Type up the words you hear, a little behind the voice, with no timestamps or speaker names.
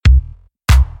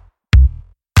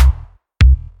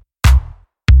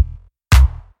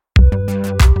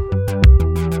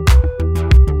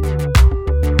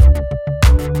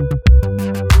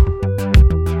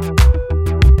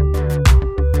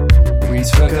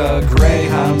a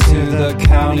greyhound to the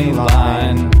county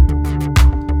line.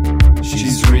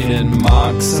 She's reading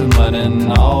Marx and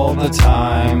Lenin all the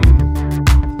time.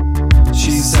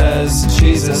 She says,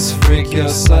 Jesus freak, you're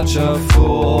such a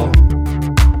fool.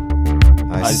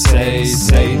 I say,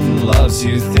 Satan loves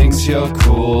you, thinks you're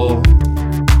cool.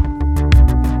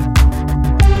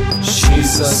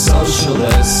 She's a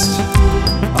socialist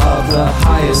of the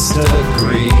highest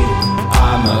degree.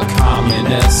 I'm a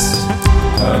communist,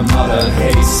 her mother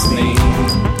hates me.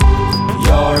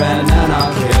 You're an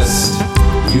anarchist,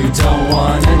 you don't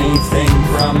want anything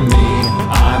from me.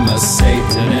 I'm a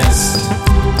Satanist,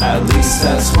 at least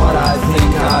that's what I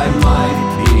think I might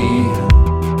be.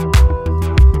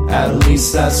 At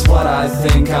least that's what I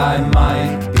think I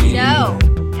might be. So,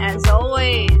 as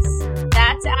always,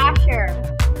 that's Asher.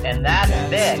 And that's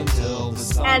Vic.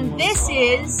 And this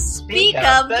is Speak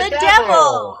of the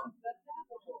Devil.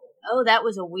 Oh, that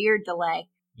was a weird delay.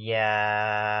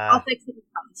 Yeah. I'll fix it in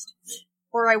post.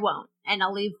 Or I won't. And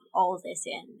I'll leave all of this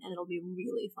in, and it'll be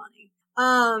really funny.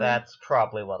 That's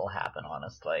probably what'll happen,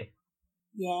 honestly.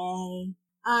 Yay.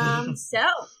 So,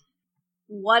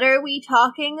 what are we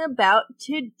talking about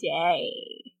today?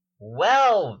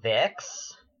 Well,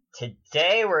 Vix,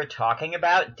 today we're talking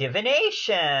about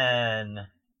divination.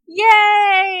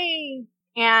 Yay!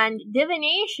 And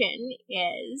divination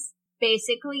is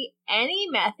basically any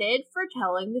method for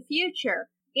telling the future.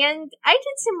 And I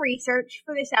did some research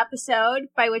for this episode,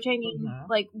 by which I mean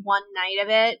like one night of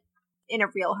it in a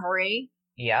real hurry.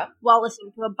 Yeah. While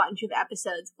listening to a bunch of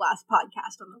episodes of Last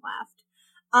Podcast on the Left.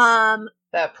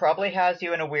 That probably has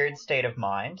you in a weird state of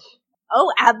mind.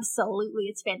 Oh, absolutely.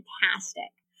 It's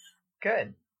fantastic.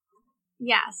 Good.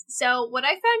 Yes. So what I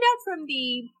found out from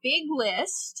the big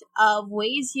list of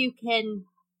ways you can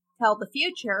tell the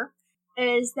future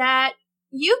is that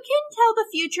you can tell the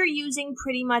future using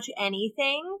pretty much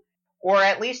anything. Or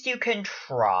at least you can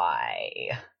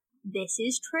try. This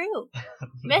is true.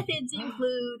 Methods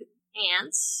include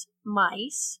ants,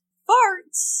 mice,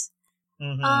 farts.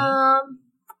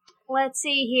 Let's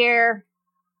see here.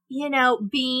 You know,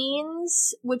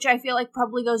 beans, which I feel like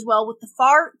probably goes well with the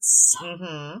farts.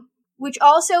 Which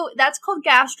also, that's called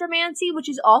gastromancy, which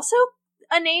is also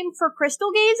a name for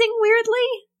crystal gazing,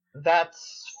 weirdly.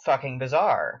 That's fucking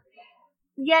bizarre.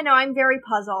 Yeah, no, I'm very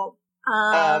puzzled.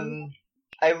 I'm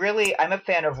a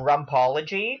fan of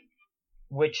rumpology,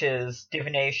 which is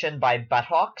divination by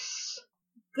buttocks.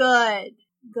 Good.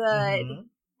 And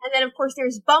then, of course,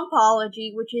 there's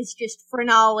bumpology, which is just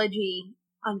phrenology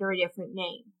under a different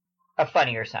name. A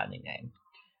funnier sounding name.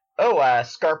 Oh,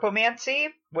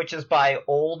 scarpomancy, which is by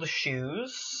old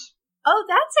shoes. Oh,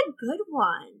 that's a good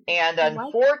one. And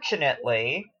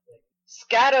unfortunately,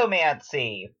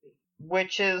 scatomancy,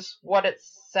 which is what it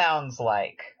sounds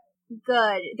like.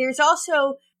 Good. There's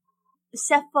also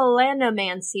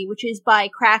cephalanomancy, which is by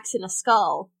cracks in a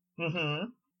skull.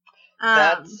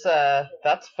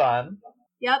 That's fun.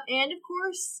 Yep, and of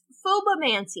course,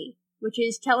 phobomancy, which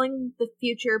is telling the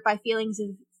future by feelings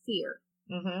of fear.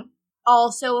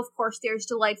 Also, of course, there's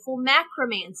delightful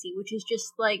macromancy, which is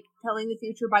just like telling the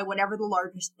future by whatever the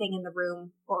largest thing in the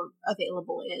room or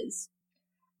available is.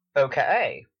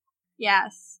 Okay.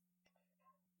 Yes.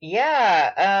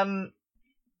 Yeah,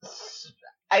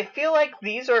 I feel like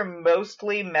these are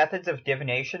mostly methods of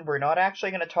divination we're not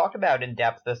actually going to talk about in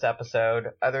depth this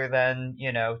episode, other than,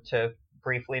 to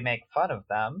briefly make fun of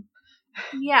them.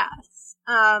 Yes.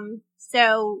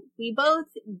 So we both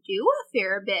do a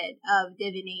fair bit of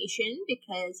divination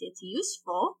because it's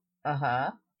useful.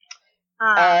 And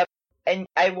I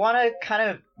want to kind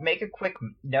of make a quick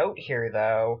note here,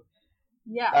 though.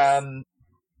 Yes.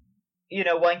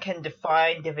 One can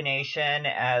define divination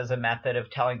as a method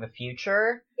of telling the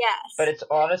future. Yes. But it's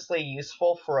honestly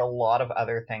useful for a lot of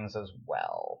other things as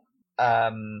well.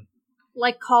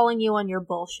 Like calling you on your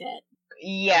bullshit.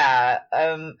 Yeah,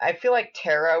 I feel like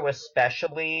tarot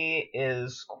especially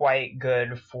is quite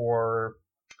good for,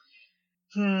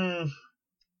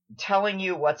 telling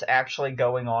you what's actually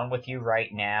going on with you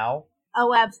right now.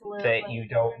 Oh, absolutely. That you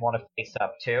don't want to face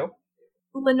up to.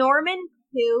 Lenormand,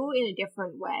 too, in a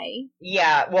different way.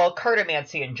 Yeah, well,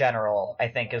 cartomancy in general, I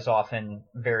think, is often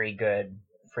very good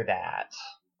for that.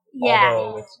 Yeah.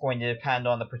 Although it's going to depend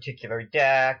on the particular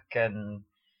deck, and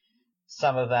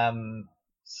some of them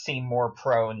seem more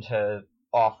prone to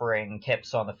offering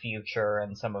tips on the future,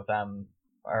 and some of them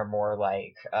are more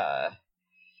like,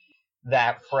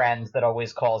 that friend that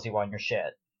always calls you on your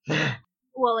shit.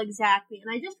 Well, exactly.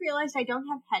 And I just realized I don't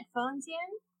have headphones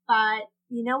in, but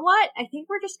you know what? I think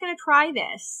we're just gonna try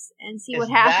this and see what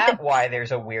happens. Is that why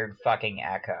there's a weird fucking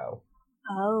echo?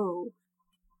 Oh.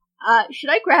 Should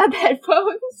I grab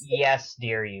headphones? Yes,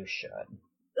 dear, you should.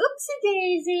 Oopsie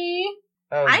daisy.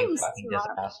 Oh, I'm you fucking smart.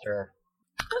 disaster.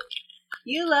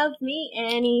 You love me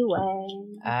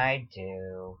anyway. I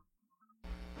do.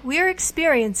 We're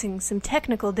experiencing some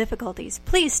technical difficulties.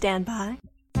 Please stand by.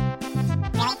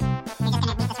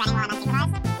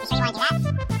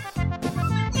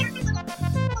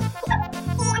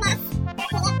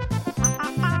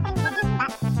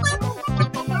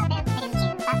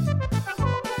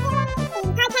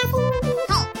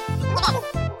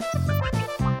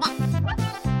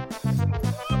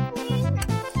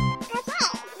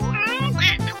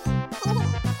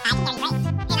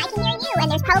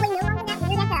 There's probably no longer that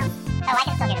weird echo. Oh, I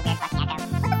can still hear the weird fucking echo.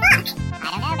 What the fuck? I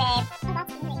don't know, babe. Oh,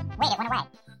 that's weird. Wait, it went away.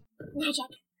 Magic.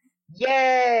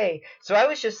 Yay! So I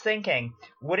was just thinking,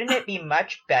 wouldn't it be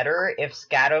much better if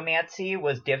scatomancy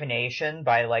was divination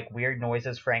by, like, weird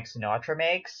noises Frank Sinatra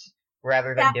makes,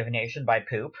 rather than divination by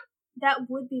poop? That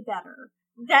would be better.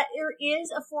 That there is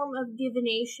a form of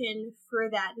divination for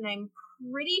that, and I'm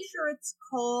pretty sure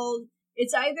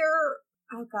it's either,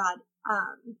 oh god,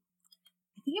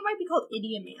 I think it might be called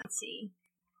idiomancy.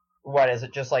 What, is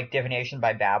it just like divination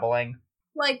by babbling?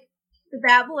 Like, the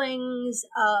babblings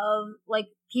of, like,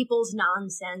 people's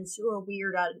nonsense or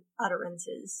weird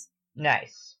utterances.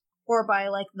 Nice. Or by,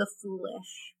 like, the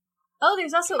foolish. Oh,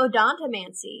 there's also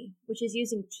odontomancy, which is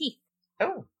using teeth.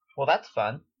 Oh, well that's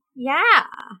fun. Yeah.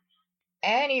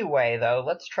 Anyway, though,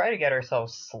 let's try to get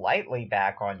ourselves slightly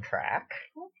back on track.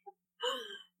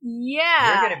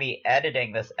 Yeah. You're going to be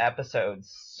editing this episode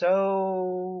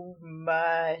so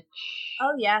much.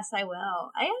 Oh, yes, I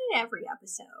will. I edit every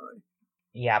episode.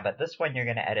 Yeah, but this one you're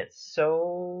going to edit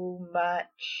so much.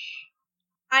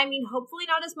 I mean, hopefully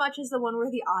not as much as the one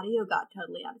where the audio got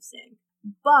totally out of sync.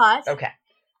 But... Okay.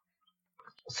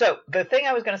 So, the thing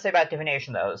I was going to say about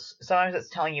divination, though, is sometimes it's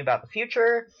telling you about the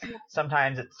future,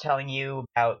 sometimes it's telling you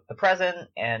about the present,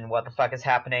 and what the fuck is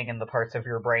happening in the parts of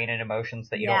your brain and emotions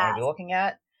that you don't want to be looking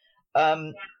at.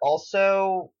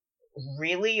 Also,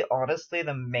 really, honestly,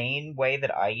 the main way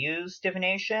that I use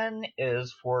divination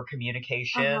is for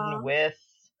communication with,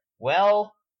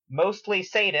 well, mostly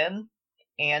Satan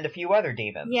and a few other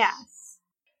demons. Yes.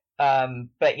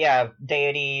 But yeah,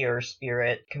 deity or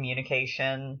spirit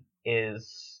communication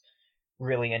is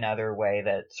really another way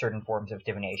that certain forms of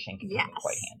divination can come in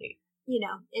quite handy. You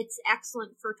know, it's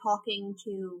excellent for talking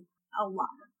to a lot.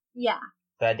 Yeah.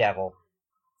 The devil.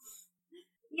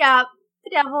 Yeah, the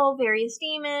devil, various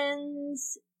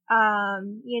demons,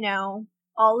 you know,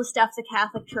 all the stuff the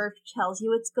Catholic Church tells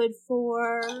you it's good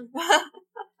for.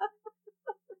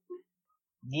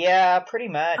 Yeah, pretty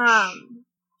much.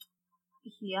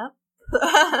 Yep.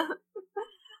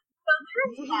 So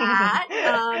there's that,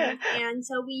 and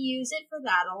so we use it for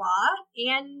that a lot,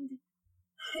 and,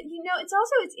 you know, it's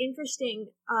interesting,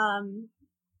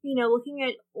 you know, looking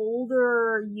at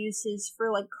older uses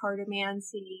for, like,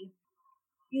 cartomancy.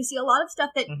 You see a lot of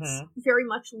stuff that's very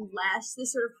much less the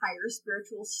sort of higher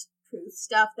spiritual truth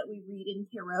stuff that we read in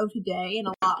tarot today, and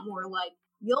a lot more like,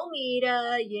 you'll meet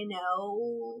a, you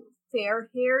know,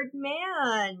 fair-haired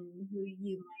man who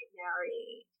you might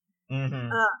marry.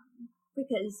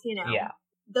 Because, you know,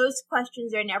 those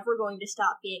questions are never going to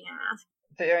stop being asked.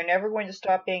 They're never going to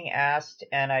stop being asked,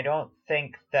 and I don't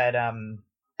think that,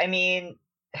 I mean...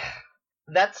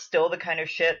 That's still the kind of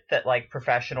shit that, like,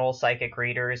 professional psychic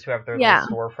readers who have their little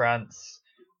storefronts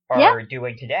are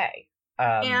doing today.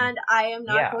 And I am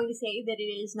not going to say that it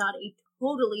is not a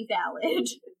totally valid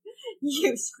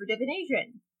use for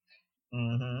divination.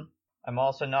 I'm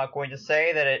also not going to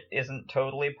say that it isn't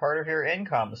totally part of your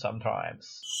income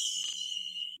sometimes.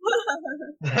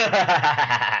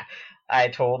 I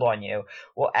told on you.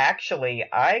 Well, actually,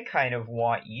 I kind of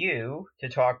want you to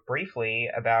talk briefly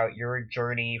about your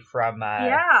journey from,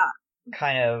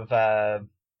 kind of,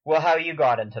 well, how you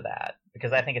got into that,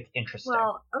 because I think it's interesting.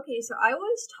 Well, okay, so I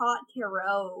was taught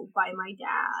tarot by my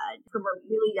dad from a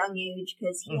really young age,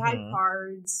 because he had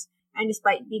cards, and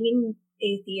despite being an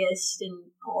atheist and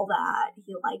all that,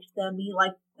 he liked them. He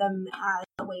liked them as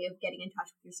a way of getting in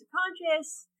touch with your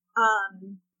subconscious.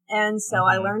 And so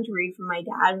I learned to read from my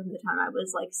dad from the time I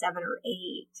was like 7 or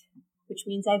 8, which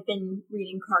means I've been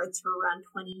reading cards for around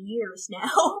 20 years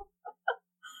now.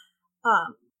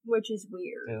 Which is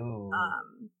weird.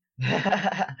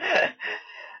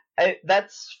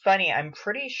 That's funny. I'm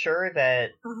pretty sure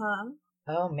that...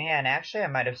 Oh man, actually I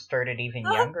might have started even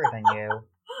younger than you.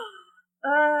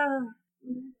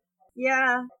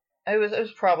 Yeah. It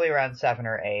was probably around 7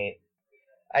 or 8.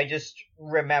 I just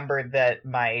remembered that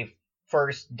my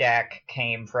first deck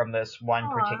came from this one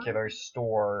particular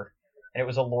store, and it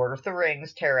was a Lord of the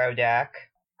Rings tarot deck.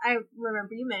 I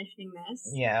remember you mentioning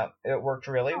this. Yeah, it worked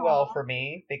really well for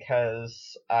me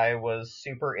because I was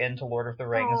super into Lord of the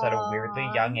Rings at a weirdly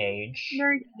young age.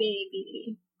 Nerd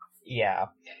baby. Yeah.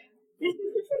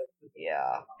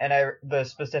 Yeah. And the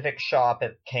specific shop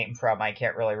it came from, I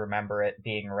can't really remember it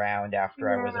being around after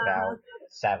I was about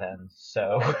 7,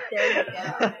 so... There you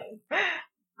go.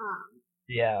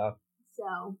 Yeah.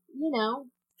 So,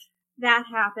 that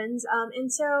happens.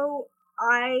 And so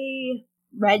I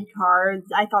read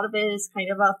cards. I thought of it as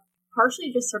kind of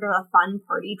partially just sort of a fun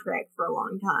party trick for a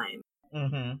long time.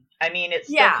 Mm-hmm. I mean, it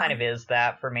still kind of is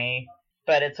that for me,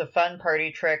 but it's a fun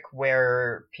party trick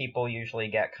where people usually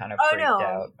get kind of freaked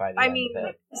out by the end of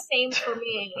it. Same for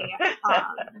me.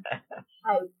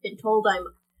 I've been told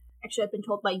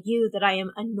by you that I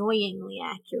am annoyingly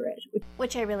accurate,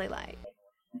 which I really like.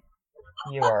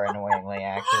 You are annoyingly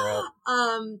accurate.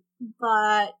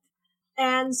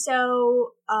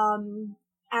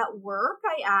 At work,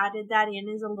 I added that in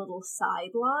as a little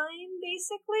sideline,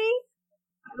 basically.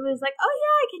 I was like, oh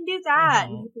yeah, I can do that,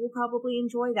 and people will probably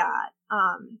enjoy that.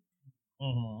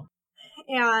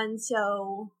 And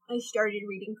so I started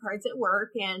reading cards at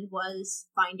work and was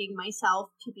finding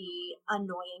myself to be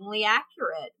annoyingly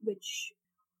accurate, which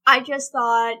I just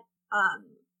thought, I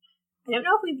don't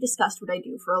know if we've discussed what I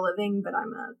do for a living, but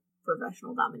I'm a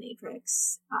professional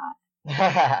dominatrix.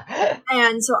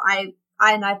 And so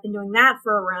I've been doing that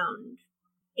for around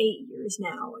 8 years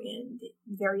now, and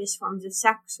various forms of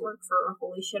sex work for,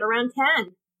 holy shit, around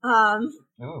 10.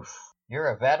 Oof, you're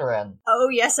a veteran. Oh,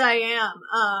 yes, I am.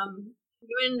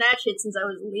 Doing that shit since I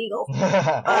was legal.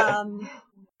 And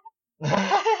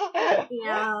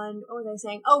what was I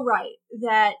saying? Oh, right.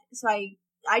 So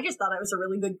I just thought I was a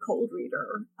really good cold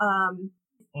reader.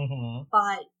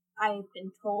 But I've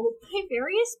been told by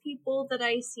various people that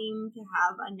I seem to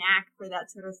have a knack for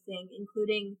that sort of thing,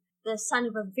 including the son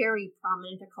of a very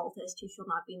prominent occultist who shall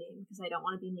not be named because I don't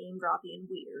want to be name-droppy and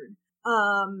weird.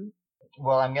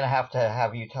 Well, I'm gonna have to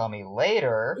have you tell me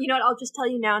later. You know what, I'll just tell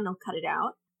you now and I'll cut it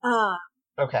out.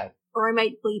 Okay. Or I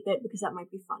might bleep it because that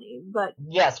might be funny, but...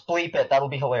 Yes, bleep it, that'll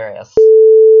be hilarious.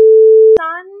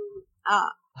 Son?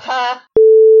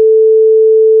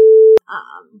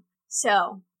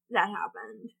 So, that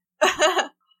happened.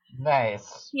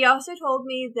 Nice. He also told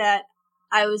me that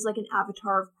I was like an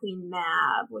avatar of Queen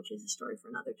Mab, which is a story for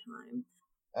another time.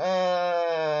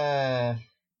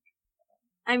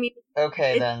 I mean...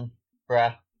 Okay, then.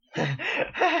 Bruh.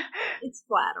 It's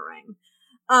flattering.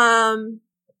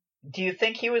 Do you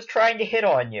think he was trying to hit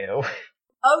on you?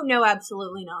 Oh, no,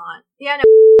 absolutely not. Yeah, no,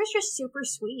 he was just super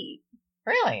sweet.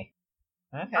 Really?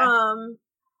 Okay.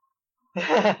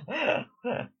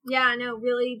 Yeah, no,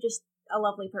 really just a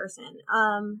lovely person.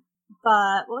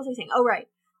 But what was I saying? Oh, right.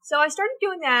 So I started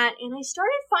doing that, and I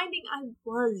started finding I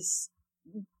was,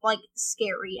 like,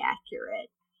 scary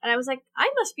accurate. And I was like, I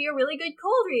must be a really good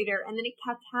cold reader. And then it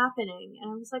kept happening.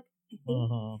 And I was like, I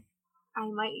think I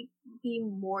might be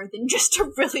more than just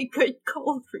a really good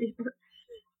cold reader.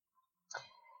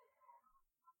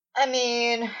 I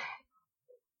mean,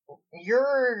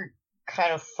 you're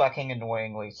kind of fucking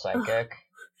annoyingly psychic.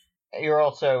 You're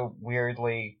also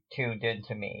weirdly tuned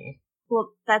into me.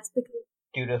 Well, that's because...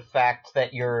 Due to the fact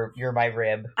that you're my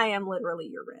rib. I am literally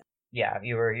your rib. Yeah,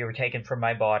 you were taken from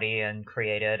my body and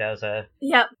created as a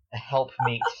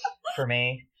helpmeet for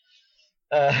me.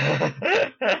 You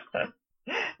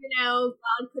know,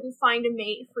 God couldn't find a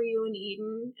mate for you in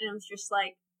Eden, and I was just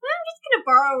like, I'm just gonna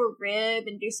borrow a rib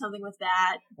and do something with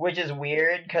that. Which is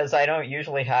weird, because I don't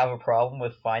usually have a problem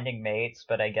with finding mates,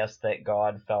 but I guess that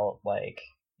God felt like,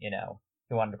 he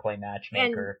wanted to play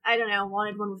matchmaker. And, I don't know,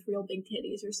 wanted one with real big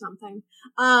titties or something.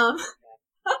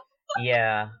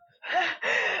 Yeah.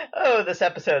 Oh, this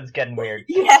episode's getting weird.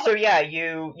 Yeah. So yeah,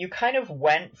 you kind of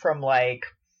went from, like,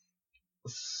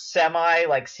 semi,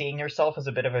 like, seeing yourself as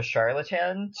a bit of a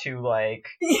charlatan to, like,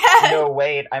 no,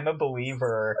 wait, I'm a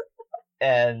believer.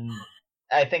 And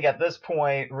I think at this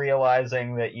point,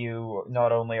 realizing that you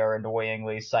not only are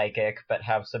annoyingly psychic, but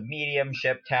have some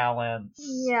mediumship talents.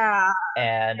 Yeah.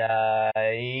 And,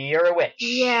 you're a witch.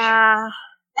 Yeah.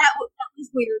 That was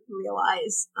weird to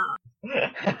realize.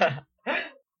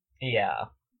 Yeah.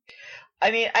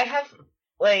 I mean, I have,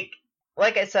 like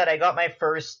I said, I got my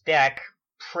first deck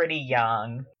pretty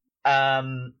young.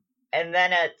 And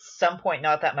then at some point,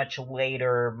 not that much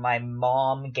later, my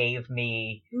mom gave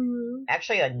me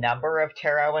actually a number of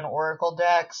tarot and oracle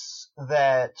decks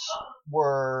that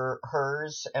were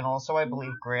hers and also, I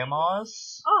believe,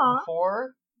 Grandma's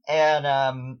before.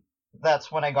 And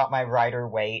that's when I got my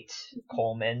Rider-Waite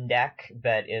Coleman deck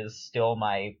that is still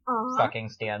my fucking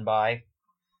standby.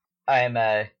 I'm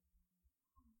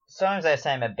sometimes I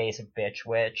say I'm a basic bitch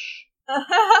witch.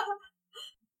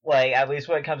 Like, at least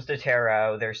when it comes to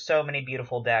tarot, there's so many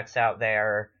beautiful decks out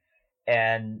there,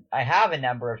 and I have a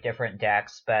number of different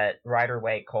decks, but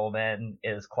Rider-Waite Coleman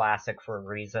is classic for a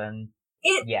reason.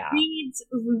 It reads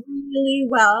really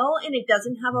well, and it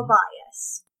doesn't have a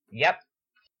bias. Yep.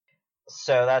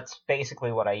 So that's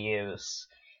basically what I use.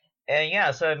 And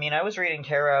yeah, so I mean, I was reading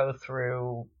tarot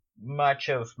through much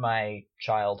of my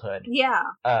childhood. Yeah.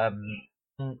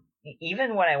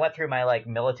 Even when I went through my, like,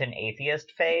 militant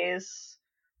atheist phase,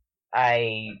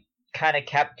 I kind of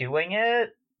kept doing it.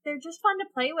 They're just fun to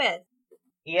play with.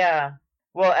 Yeah.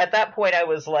 Well, at that point, I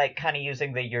was, like, kind of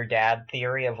using the your dad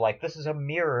theory of, like, this is a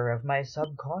mirror of my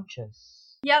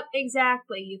subconscious. Yep,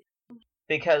 exactly.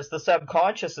 Because the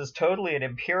subconscious is totally an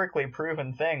empirically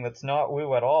proven thing that's not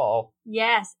woo at all.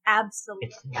 Yes, absolutely.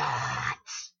 It's not.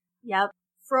 Yep.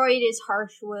 Freud is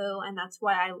harsh woo, and that's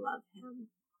why I love him.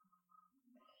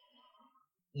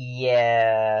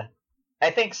 Yeah.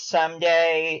 I think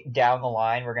someday down the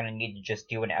line we're gonna need to just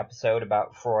do an episode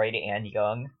about Freud and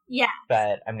Jung. Yeah.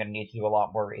 But I'm gonna need to do a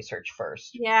lot more research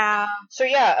first. Yeah. So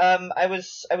yeah, I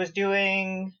was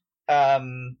doing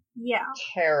tarot.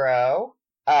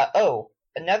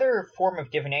 Another form of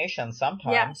divination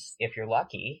sometimes, if you're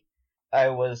lucky.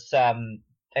 I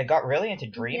got really into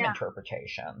dream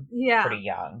interpretation pretty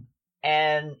young.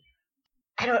 And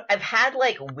I've had,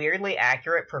 like, weirdly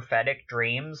accurate prophetic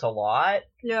dreams a lot.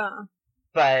 Yeah.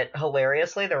 But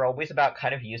hilariously, they're always about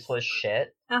kind of useless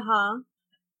shit. Uh-huh.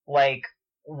 Like,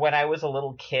 when I was a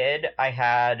little kid, I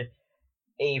had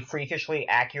a freakishly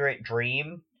accurate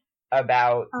dream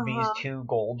about these two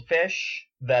goldfish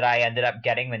that I ended up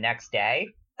getting the next day.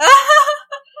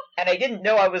 And I didn't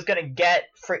know I was gonna get...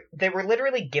 They were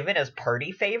literally given as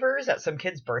party favors at some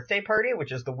kid's birthday party,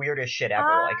 which is the weirdest shit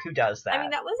ever. Like, who does that? I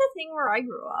mean, that was a thing where I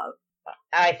grew up.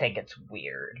 I think it's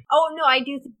weird. Oh, no, I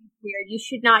do think it's weird. You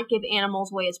should not give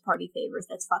animals away as party favors.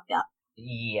 That's fucked up.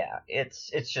 Yeah, it's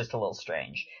just a little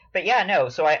strange. But yeah, no,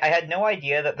 so I had no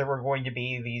idea that there were going to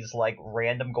be these, like,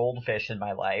 random goldfish in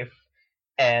my life.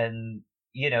 And,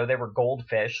 you know, they were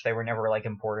goldfish. They were never, like,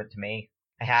 important to me.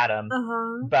 I had them.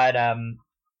 But,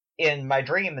 in my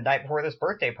dream, the night before this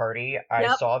birthday party,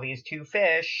 I saw these two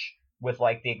fish with,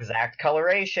 like, the exact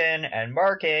coloration and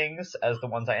markings as the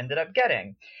ones I ended up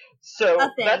getting. So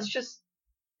that's just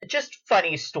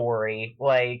funny story.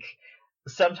 Like,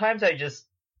 sometimes I just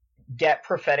get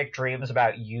prophetic dreams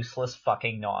about useless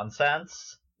fucking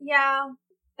nonsense. Yeah,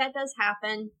 that does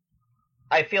happen.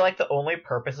 I feel like the only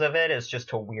purpose of it is just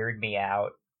to weird me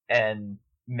out and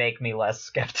make me less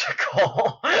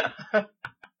skeptical.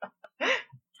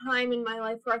 Time in my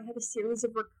life where I had a series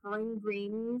of recurring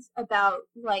dreams about,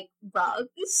 like,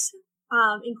 rugs,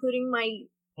 including my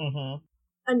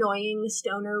annoying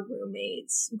stoner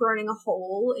roommates burning a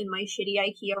hole in my shitty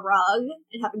IKEA rug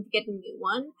and having to get a new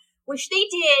one, which they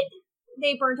did.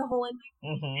 They burnt a hole in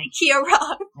my IKEA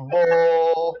rug.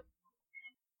 Well,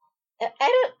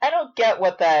 I don't get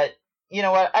what that... You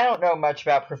know what? I don't know much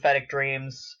about prophetic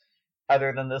dreams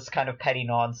other than this kind of petty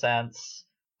nonsense.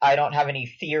 I don't have any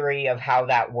theory of how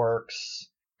that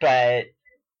works, but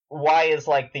why is,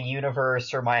 like, the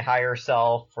universe or my higher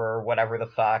self or whatever the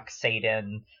fuck,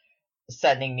 Satan,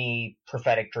 sending me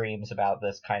prophetic dreams about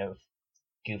this kind of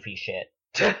goofy shit?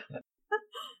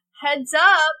 Heads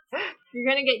up! You're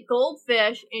gonna get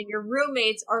goldfish, and your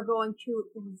roommates are going to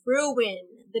ruin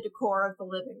the decor of the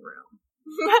living room.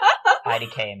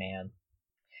 IDK, man.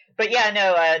 But yeah,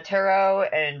 no, tarot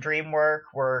and dream work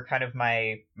were kind of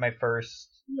my first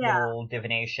little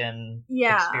divination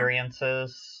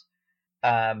experiences.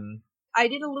 I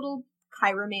did a little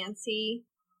chiromancy.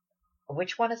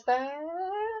 Which one is that?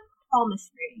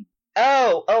 Palmistry.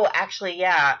 Oh, actually,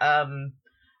 yeah.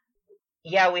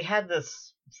 Yeah, we had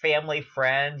this family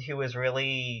friend who was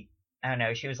really, I don't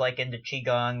know, she was, like, into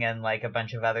Qigong and, like, a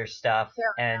bunch of other stuff.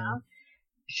 And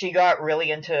she got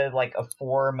really into, like, a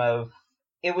form of,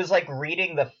 it was like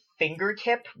reading the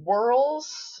fingertip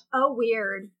whorls. Oh,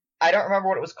 weird. I don't remember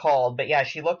what it was called, but yeah,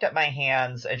 she looked at my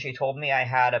hands and she told me I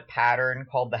had a pattern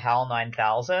called the HAL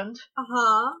 9000.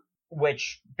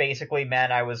 Which basically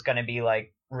meant I was gonna be,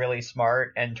 like, really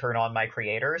smart and turn on my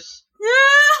creators.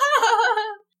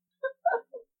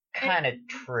 Kinda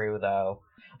true, though.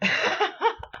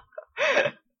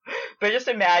 But just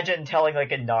imagine telling,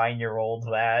 like, a 9-year-old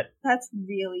that. That's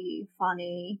really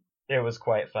funny. It was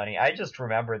quite funny. I just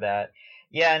remember that.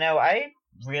 Yeah, no, I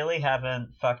really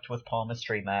haven't fucked with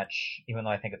palmistry much, even though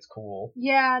I think it's cool.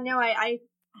 Yeah, no, I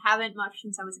haven't much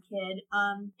since I was a kid.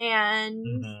 Yeah,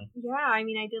 I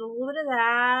mean, I did a little bit of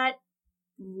that.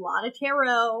 A lot of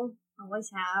tarot.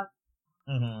 Always have.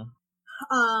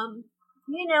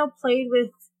 played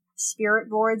with spirit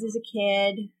boards as a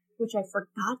kid, which I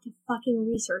forgot to fucking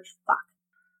research. Fuck.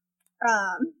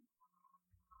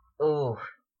 Ooh.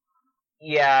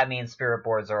 Yeah, I mean, spirit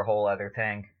boards are a whole other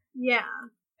thing. Yeah.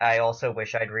 I also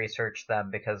wish I'd researched them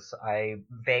because I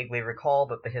vaguely recall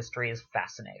that the history is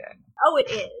fascinating. Oh, it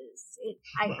is.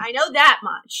 I know that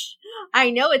much.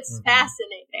 I know it's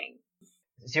fascinating.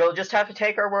 So you'll just have to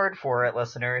take our word for it,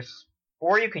 listeners.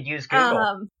 Or you could use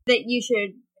Google. That you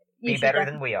should be better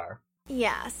than we are.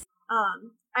 Yes.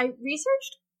 I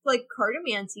researched,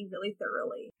 cartomancy really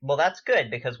thoroughly. Well, that's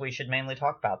good, because we should mainly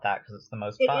talk about that, because it's the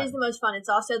most fun. It is the most fun. It's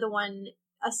also the one,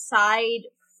 aside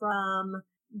from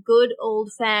good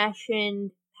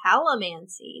old-fashioned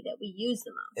palomancy, that we use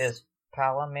the most. Is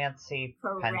palomancy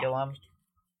Correct. Pendulum?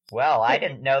 Well, I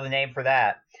didn't know the name for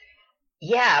that.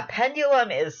 Yeah,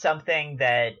 pendulum is something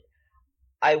that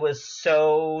I was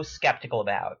so skeptical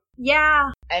about.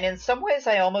 Yeah. And in some ways,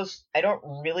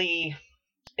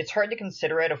 it's hard to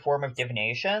consider it a form of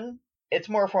divination. It's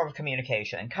more a form of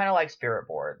communication, kind of like spirit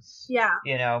boards. Yeah.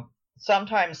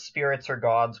 Sometimes spirits or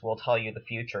gods will tell you the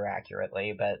future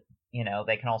accurately, but,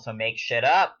 they can also make shit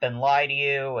up and lie to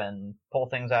you and pull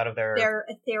things out of their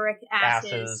etheric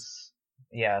asses.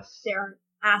 Yes. Their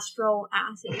astral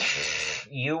asses.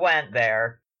 You went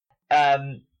there.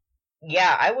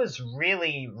 Yeah, I was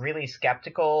really, really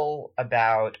skeptical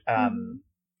about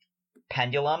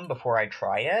pendulum before I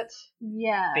try it.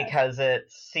 Yeah. Because it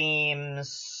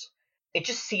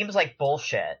just seems like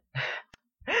bullshit.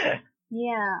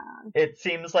 Yeah. It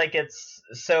seems like it's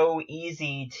so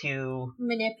easy to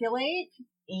manipulate.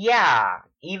 Yeah,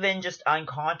 even just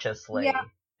unconsciously. Yeah.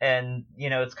 And,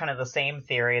 it's kind of the same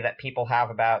theory that people have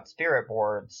about spirit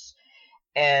boards.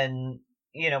 And,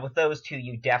 with those two,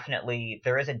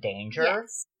 there is a danger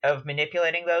of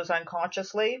manipulating those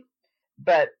unconsciously.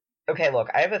 But, okay, look,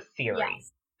 I have a theory.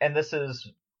 Yes. And this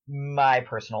is my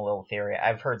personal little theory.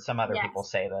 I've heard some other people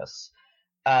say this.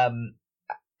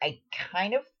 I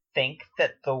kind of think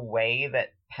that the way that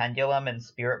pendulum and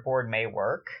spirit board may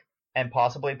work, and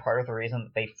possibly part of the reason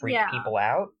that they freak people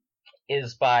out,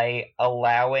 is by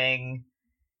allowing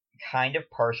kind of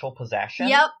partial possession.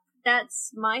 Yep,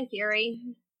 that's my theory.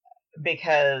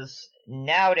 Because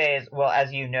nowadays, well,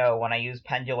 as you know, when I use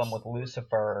pendulum with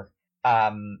Lucifer,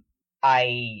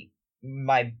 my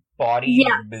body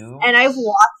moves. And I've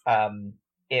watched.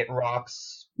 It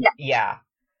rocks. Yeah. Yeah.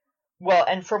 Well,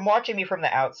 and from watching me from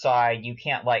the outside, you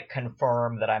can't,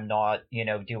 confirm that I'm not,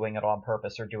 doing it on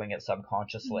purpose or doing it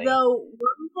subconsciously. Though,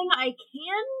 one thing I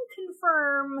can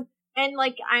confirm, and,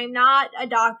 I'm not a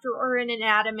doctor or an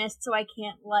anatomist, so I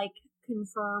can't,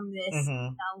 confirm this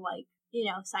in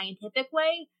a, scientific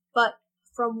way, but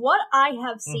from what I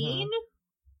have seen,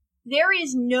 there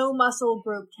is no muscle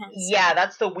group tension. Yeah,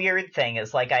 that's the weird thing,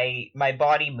 is, my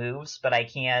body moves, but I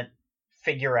can't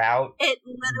figure out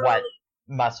what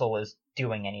muscle is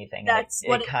doing anything. That's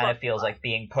it kind of feels like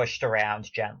being pushed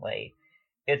around gently.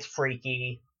 It's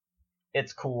freaky.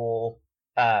 It's cool.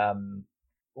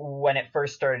 When it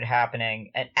first started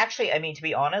happening, and actually, to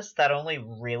be honest, that only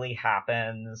really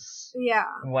happens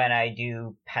when I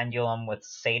do pendulum with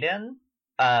Satan.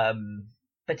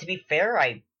 But to be fair,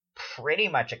 I pretty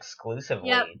much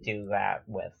exclusively do that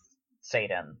with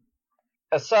Satan.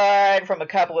 Aside from a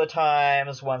couple of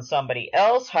times when somebody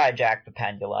else hijacked the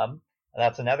pendulum,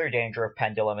 that's another danger of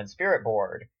pendulum and spirit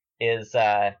board, is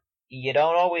you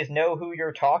don't always know who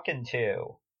you're talking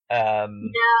to. No,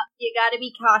 you gotta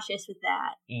be cautious with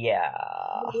that. Yeah.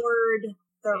 Word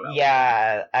thoroughly.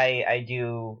 Yeah, I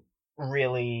do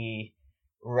really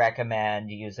recommend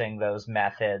using those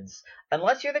methods.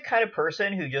 Unless you're the kind of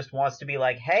person who just wants to be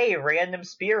like, hey, random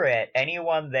spirit,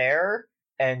 anyone there?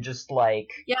 And just,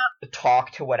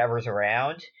 talk to whatever's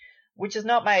around. Which is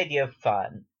not my idea of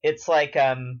fun. It's like,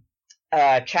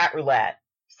 chat roulette.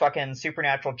 Fucking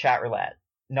supernatural chat roulette.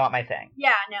 Not my thing.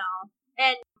 Yeah, no.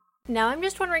 And now I'm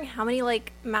just wondering how many,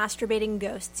 masturbating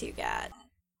ghosts you get.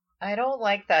 I don't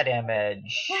like that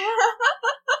image.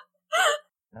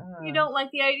 You don't like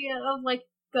the idea of,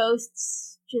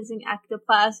 ghosts jizzing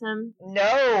ectoplasm?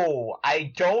 No,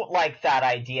 I don't like that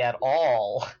idea at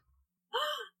all.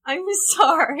 I'm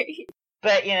sorry.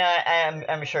 But,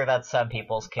 I'm sure that's some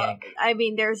people's kink.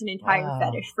 There's an entire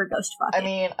fetish for ghost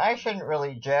fucking. I shouldn't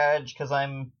really judge, because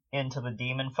I'm into the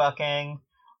demon fucking,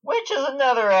 which is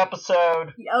another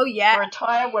episode. Oh, yeah. For a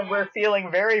time when we're feeling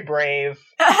very brave,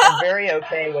 and very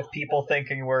okay with people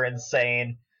thinking we're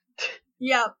insane.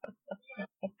 Yep.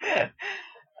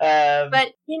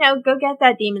 But, go get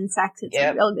that demon sex. It's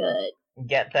real good.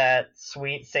 Get that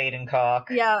sweet Satan cock.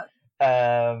 Yeah.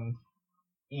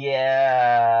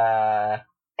 Yeah.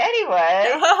 Anyway,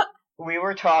 we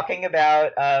were talking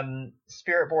about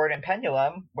Spirit Board and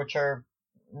Pendulum, which are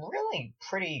really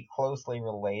pretty closely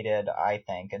related, I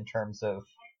think, in terms of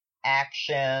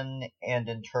action and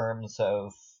in terms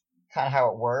of kind of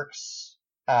how it works.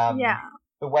 Yeah.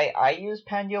 The way I use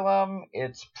Pendulum,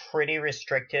 it's pretty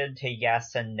restricted to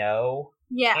yes and no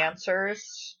Yeah.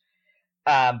 answers.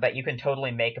 But you can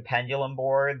totally make a Pendulum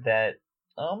board that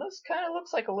almost kind of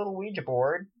looks like a little Ouija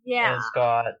board. Yeah. And it's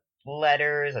got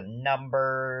letters and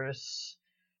numbers.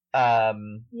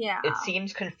 Yeah. It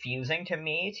seems confusing to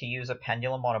me to use a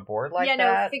pendulum on a board like yeah,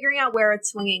 that. no, figuring out where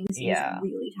it's swinging seems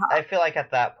really tough. I feel like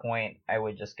at that point I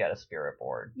would just get a spirit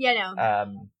board. Yeah,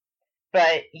 no.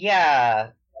 But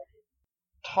yeah,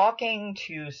 talking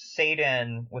to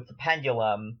Satan with the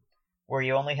pendulum, where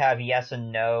you only have yes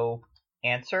and no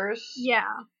answers,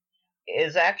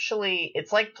 is actually,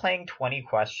 it's like playing 20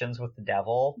 questions with the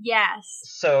devil. Yes.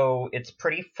 So it's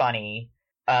pretty funny.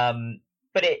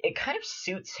 But it kind of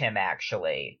suits him,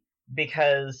 actually,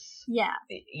 because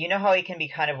you know how he can be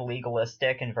kind of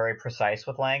legalistic and very precise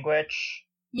with language?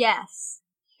 Yes.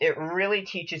 It really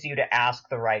teaches you to ask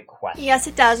the right question. Yes,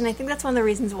 it does, and I think that's one of the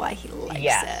reasons why he likes it.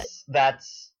 Yes,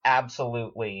 that's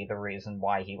absolutely the reason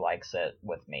why he likes it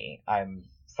with me. I'm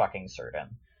fucking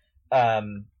certain.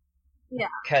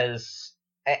 Because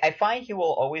I find he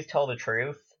will always tell the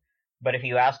truth, but if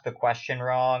you ask the question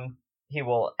wrong, he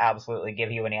will absolutely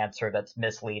give you an answer that's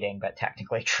misleading but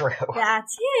technically true.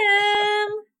 That's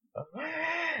him!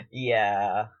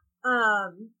 Yeah.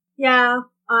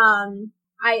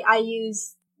 I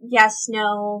use yes,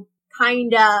 no,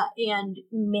 kinda, and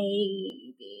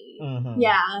maybe. Mm-hmm.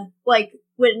 Yeah, like,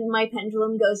 when my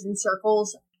pendulum goes in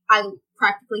circles, I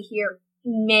practically hear,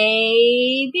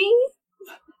 maybe?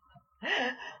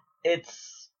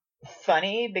 It's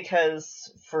funny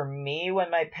because for me,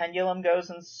 when my pendulum goes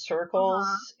in circles,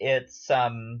 it's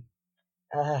hard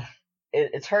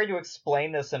to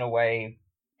explain this in a way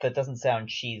that doesn't sound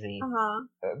cheesy.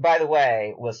 By the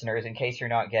way, listeners, in case you're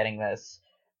not getting this,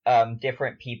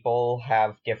 different people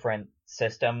have different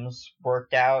systems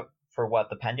worked out for what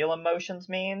the pendulum motions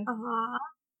mean.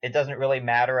 It doesn't really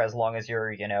matter as long as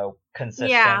you're,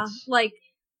 consistent. Yeah, like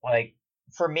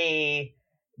for me,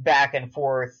 back and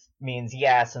forth means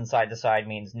yes, and side to side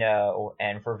means no,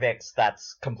 and for Vix,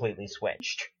 that's completely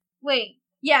switched. Wait,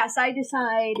 yeah, side to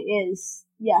side is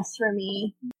yes for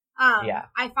me.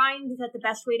 I find that the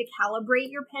best way to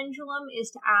calibrate your pendulum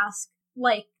is to ask,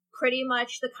 pretty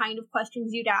much the kind of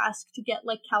questions you'd ask to get,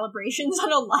 calibrations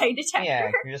on a lie detector.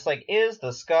 Yeah, you're just like, is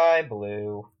the sky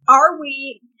blue? Are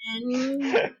we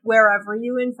in wherever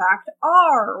you in fact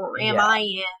are, or am I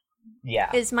in? Yeah.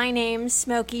 Is my name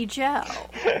Smokey Joe?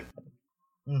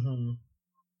 Mm-hmm.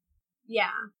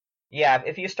 Yeah. Yeah,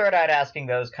 if you start out asking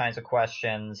those kinds of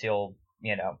questions, you'll,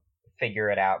 figure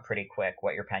it out pretty quick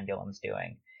what your pendulum's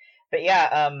doing. But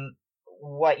yeah,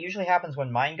 what usually happens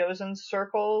when mine goes in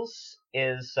circles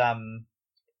is,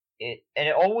 it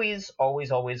always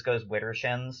goes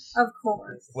Widdershins. Of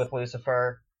course. With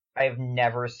Lucifer. I've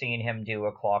never seen him do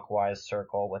a clockwise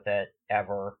circle with it,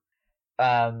 ever.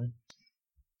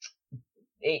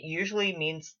 It usually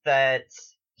means that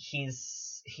he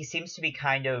seems to be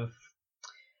kind of,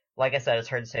 like I said, it's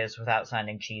hard to say this without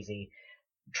sounding cheesy,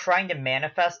 trying to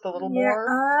manifest a little more.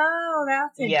 Oh,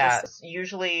 that's interesting. Yeah,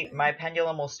 usually my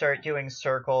pendulum will start doing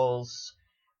circles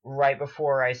right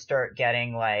before I start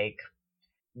getting,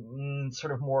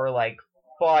 sort of more,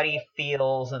 body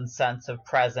feels and sense of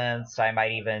presence. I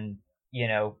might even,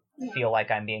 feel like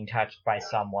I'm being touched by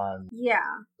someone. Yeah.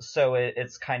 So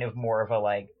it's kind of more of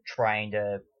a, trying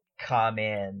to come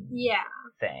in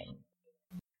thing.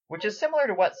 Which is similar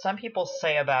to what some people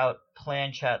say about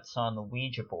planchettes on the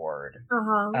Ouija board.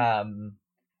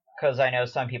 Because I know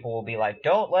some people will be like,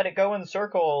 don't let it go in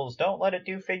circles, don't let it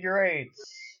do figure eights.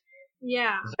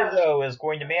 Yeah. Zillow is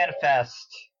going to manifest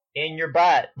in your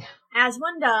butt. As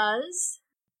one does.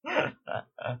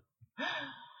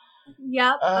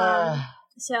 Yep.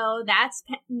 So that's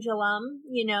pendulum,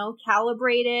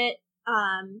 calibrate it.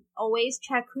 Always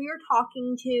check who you're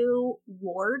talking to,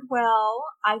 ward well.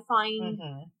 I find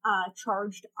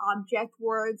charged object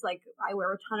words, I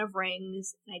wear a ton of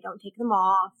rings and I don't take them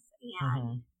off,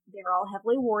 and they're all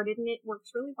heavily warded, and it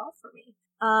works really well for me.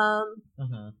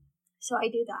 So I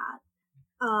do that.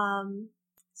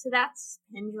 So that's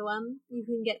pendulum. You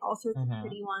can get all sorts of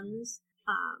pretty ones.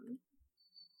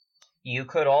 You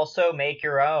could also make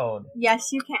your own.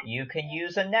 Yes, you can. You can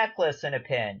use a necklace in a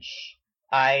pinch.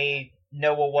 I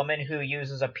know a woman who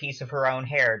uses a piece of her own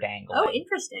hair dangling. Oh,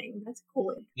 interesting. That's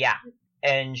cool. Yeah.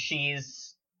 And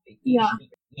she's...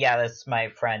 that's my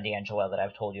friend Angela that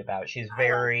I've told you about. She's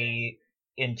very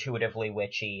intuitively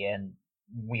witchy and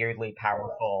weirdly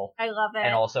powerful. I love it.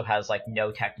 And also has, like,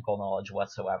 no technical knowledge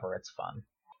whatsoever. It's fun.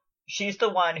 She's the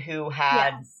one who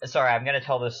had... Yes. Sorry, I'm going to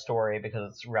tell this story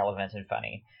because it's relevant and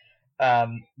funny.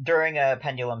 During a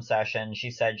pendulum session,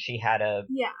 she said she had a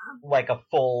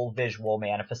full visual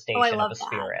manifestation of a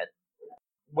spirit.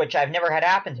 Which I've never had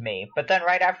happen to me. But then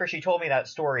right after she told me that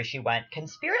story, she went, "Can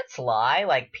spirits lie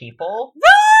like people?"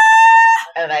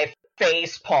 And I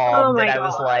face palmed, and I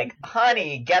was like,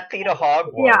 "Honey, get thee to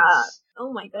Hogwarts." Yeah.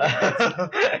 Oh my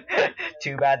goodness.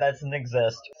 Too bad that doesn't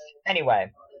exist.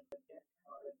 Anyway.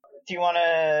 Do you want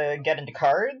to get into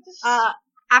cards?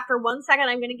 After 1 second,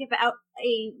 I'm going to give out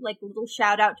a little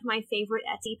shout out to my favorite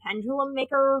Etsy pendulum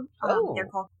maker. They're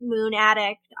called Moon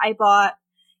Addict. I bought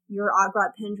your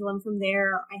Oggrotte pendulum from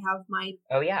there. I have my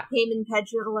Payman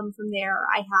pendulum from there.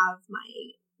 I have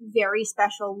my very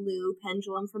special Lou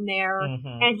pendulum from there.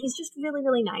 Mm-hmm. And he's just really,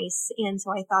 really nice. And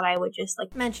so I thought I would just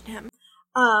mention him.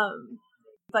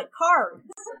 But cards.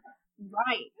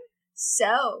 Right.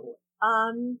 So,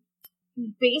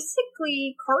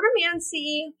 basically,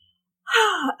 cartomancy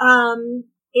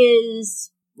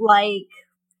is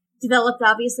developed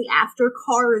obviously after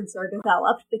cards are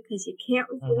developed, because you can't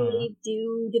really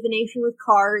do divination with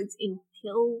cards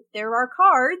until there are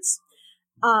cards,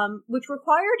 which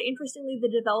required, interestingly, the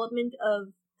development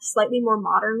of slightly more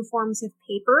modern forms of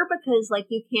paper, because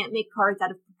you can't make cards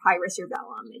out of papyrus or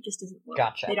vellum. It just doesn't work.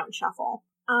 Gotcha. They don't shuffle.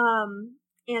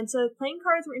 And so playing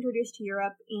cards were introduced to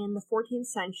Europe in the 14th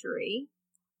century,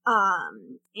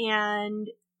 and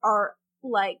are,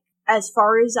 as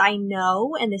far as I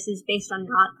know, and this is based on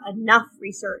not enough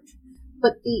research,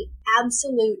 but the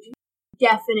absolute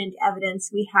definite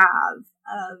evidence we have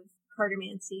of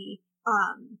cartomancy,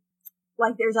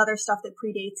 there's other stuff that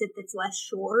predates it that's less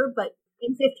sure, but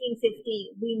in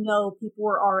 1550, we know people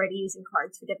were already using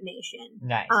cards for divination.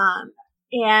 Nice.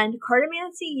 And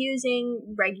cartomancy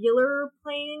using regular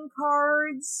playing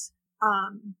cards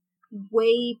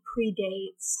way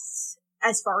predates,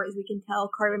 as far as we can tell,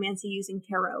 cartomancy using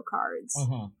tarot cards.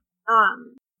 Mm-hmm.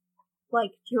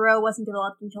 Tarot wasn't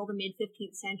developed until the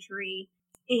mid-15th century,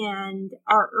 and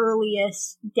our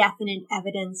earliest definite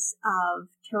evidence of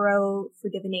tarot for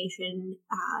divination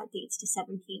dates to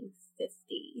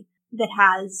 1750. That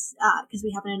has, because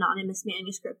we have an anonymous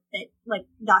manuscript that,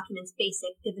 documents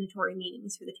basic divinatory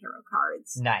meanings for the tarot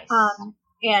cards. Nice.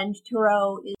 And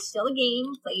tarot is still a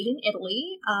game played in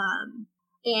Italy,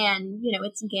 and,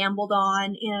 it's gambled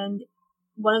on, and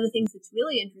one of the things that's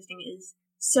really interesting is,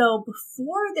 so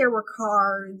before there were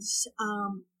cards,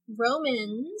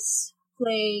 Romans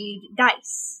played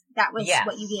dice. That was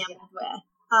what you gambled with.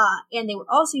 And they were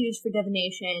also used for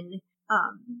divination,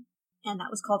 and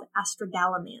that was called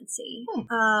astrogalomancy.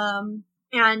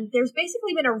 And there's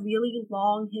basically been a really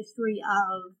long history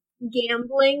of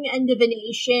gambling and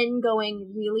divination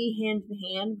going really hand in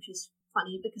hand, which is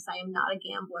funny because I am not a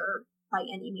gambler by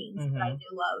any means, but I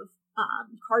do love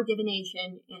card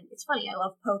divination, and it's funny, I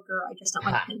love poker, I just don't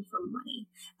like paying for money.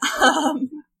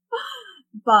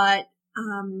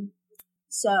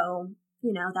 So,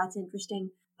 that's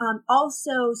interesting.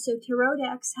 Also, so tarot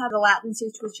decks have the Latin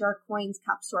suits, which are coins,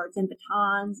 cups, swords, and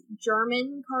batons.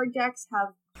 German card decks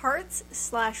have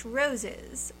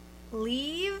hearts/roses,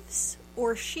 leaves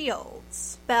or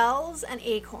shields, bells, and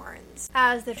acorns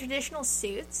as the traditional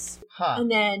suits.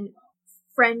 And then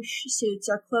French suits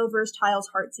are clovers, tiles,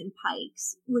 hearts, and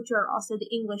pikes, which are also the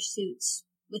English suits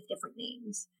with different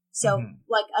names. So,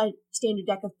 a standard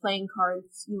deck of playing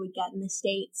cards you would get in the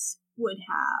States would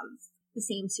have the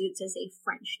same suits as a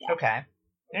French deck. Okay.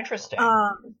 Interesting.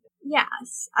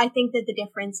 Yes. I think that the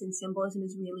difference in symbolism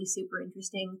is really super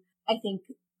interesting. I think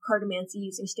cartomancy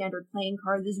using standard playing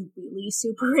cards is really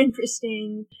super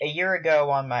interesting. A year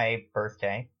ago on my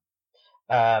birthday,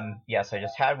 yes, I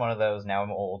just had one of those, now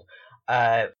I'm old,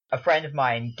 a friend of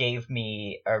mine gave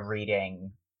me a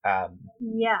reading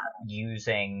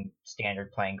using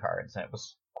standard playing cards, and it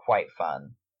was quite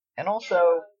fun. And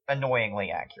also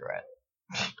annoyingly accurate.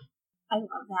 I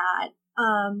love that.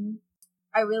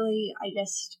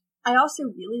 I also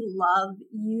really love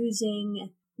using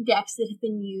decks that have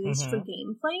been used for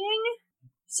game playing.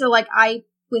 So,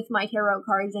 with my tarot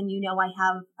cards, and I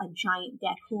have a giant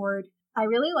deck board, I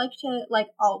really like to,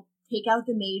 I'll take out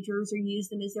the majors or use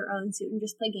them as their own suit and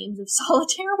just play games of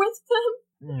solitaire with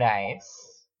them. Nice.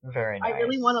 Very nice. I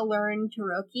really want to learn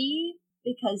Taroki,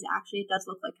 because actually it does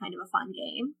look like kind of a fun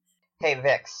game. Hey,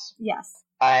 Vix. Yes.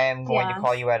 I am going to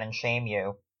call you out and shame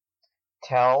you.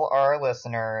 Tell our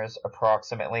listeners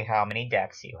approximately how many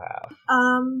decks you have.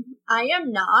 I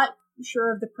am not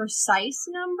sure of the precise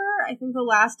number. I think the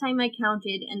last time I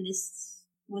counted, and this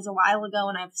was a while ago,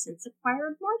 and I've since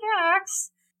acquired more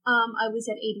decks, I was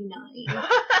at 89.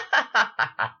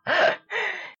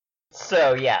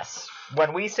 So, yes.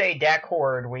 When we say deck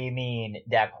horde, we mean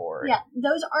deck horde. Yeah,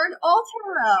 those aren't all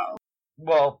tarot.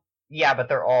 Well, yeah, but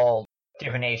they're all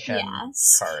divination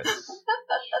cards.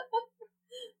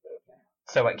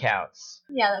 So it counts.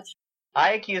 Yeah, that's true.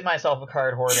 I accuse myself of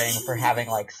card hoarding for having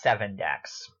like 7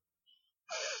 decks.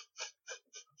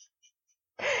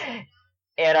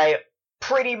 And I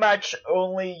pretty much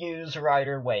only use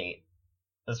Rider-Waite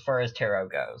as far as tarot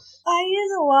goes. I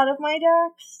use a lot of my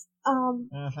decks.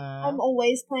 Mm-hmm. I'm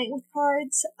always playing with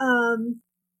cards.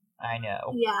 I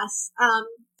know. Yes.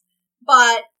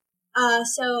 But,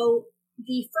 so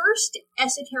the first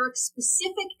esoteric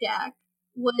specific deck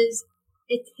was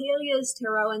Italia's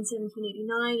Tarot in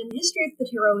 1789, and the history of the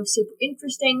Tarot is super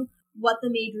interesting. What the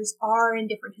majors are in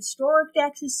different historic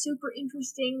decks is super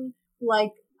interesting.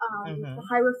 Like, the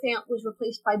Hierophant was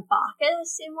replaced by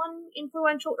Bacchus in one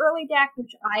influential early deck,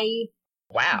 which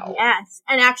Wow. Yes.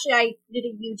 And actually, I did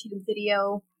a YouTube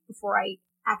video before I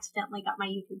accidentally got my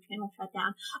YouTube channel shut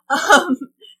down.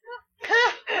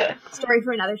 Story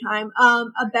for another time.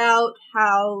 About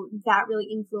how that really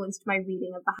influenced my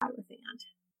reading of the Hierophant.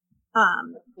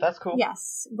 That's cool.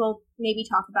 Yes. We'll maybe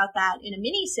talk about that in a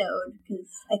mini-sode, because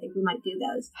I think we might do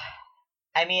those.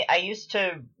 I mean, I used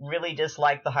to really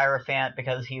dislike the Hierophant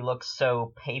because he looks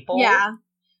so papal. Yeah.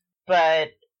 But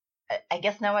I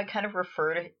guess now I kind of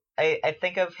refer to... I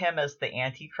think of him as the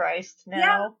Antichrist now.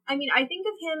 Yeah. I mean, I think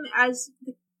of him as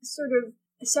the sort of...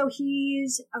 So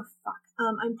he's... Oh, fuck.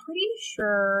 I'm pretty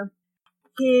sure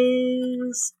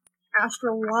his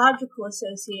astrological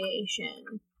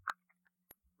association...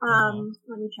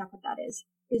 Let me check what that is.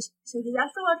 So his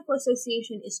astrological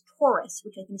association is Taurus,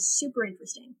 which I think is super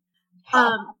interesting.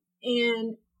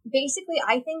 And basically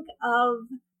I think of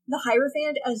the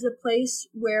Hierophant as the place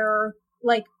where,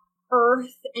 like,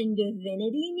 Earth and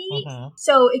divinity meet.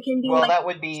 So it can be that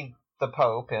would be the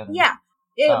Pope and... Yeah.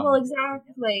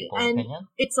 Exactly. And opinion.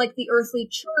 It's like the earthly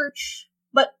church,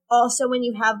 but also when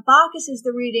you have Bacchus as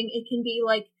the reading, it can be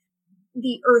like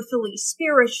the earthly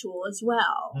spiritual as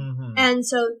well. And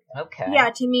so, yeah,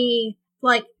 to me,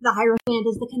 like, the Hierophant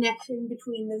is the connection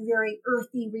between the very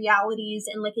earthy realities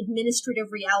and, like,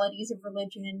 administrative realities of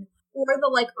religion, or the,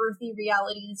 like, earthy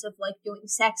realities of, like, doing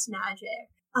sex magic,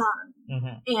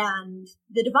 and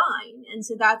the divine. And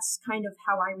so that's kind of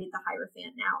how I read the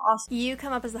Hierophant now. Also, you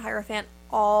come up as the Hierophant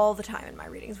all the time in my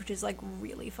readings, which is, like,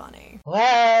 really funny.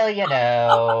 Well, you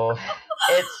know,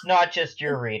 it's not just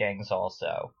your readings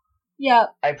also. Yeah.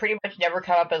 I pretty much never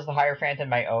come up as the Hierophant in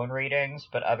my own readings,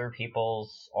 but other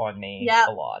people's on me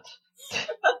a lot.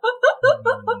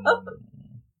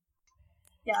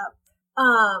 Yeah.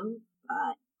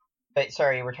 But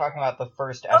sorry, we're talking about the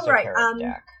first esoteric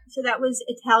deck. So that was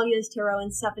Italia's Tarot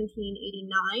in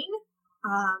 1789.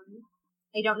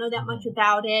 I don't know that much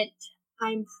about it.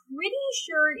 I'm pretty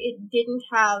sure it didn't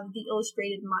have the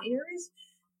illustrated minors.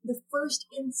 The first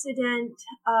incidence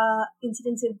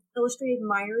of illustrated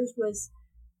minors was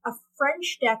a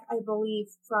French deck, I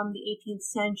believe, from the 18th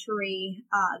century,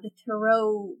 the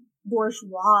Tarot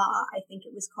Bourgeois, I think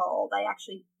it was called. I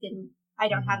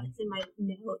don't have this in my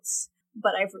notes,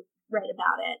 but I've read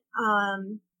about it.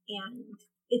 And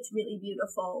it's really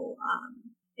beautiful.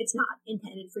 It's not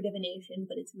intended for divination,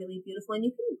 but it's really beautiful. And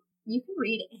you can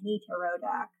read any tarot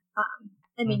deck.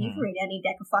 I mean, you can read any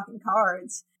deck of fucking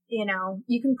cards. You know,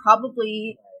 you can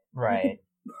probably,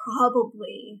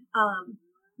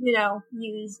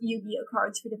 use Yu-Gi-Oh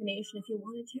cards for divination if you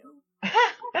wanted to.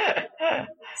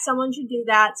 Someone should do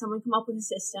that. Someone come up with a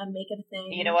system, make it a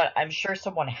thing. You know what? I'm sure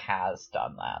someone has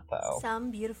done that, though.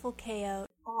 Some beautiful KO.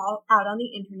 All out on the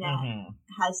internet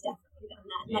has definitely done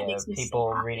that. And that makes me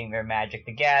people reading their Magic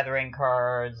the Gathering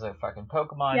cards, their fucking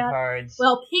Pokemon cards.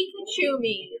 Well, Pikachu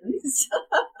means.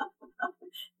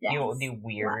 Yes. You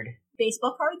weird. What?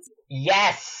 Baseball cards?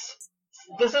 Yes!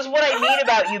 This is what I mean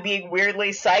about you being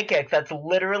weirdly psychic. That's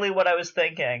literally what I was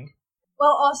thinking.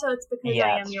 Well, also it's because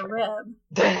I am your rib.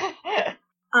 That's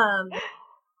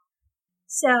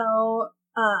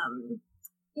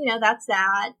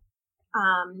that.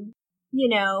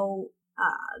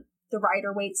 The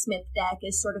Rider-Waite-Smith deck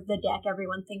is sort of the deck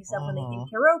everyone thinks of when they think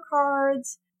tarot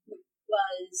cards. It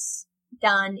was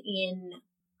done in...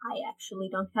 I actually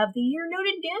don't have the year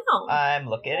noted down. I'm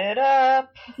looking it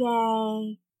up.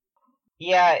 Yay.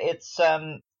 Yeah, it's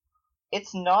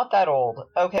not that old.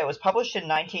 Okay, it was published in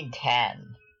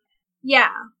 1910. Yeah.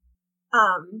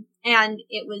 And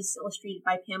it was illustrated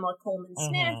by Pamela Coleman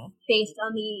Smith, based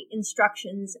on the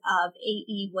instructions of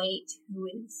A.E. Waite, who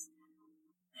is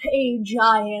a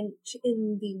giant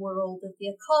in the world of the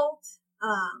occult.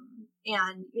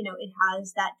 And, it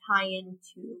has that tie-in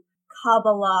to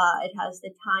Kabbalah. It has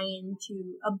the tie-in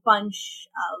to a bunch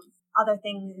of other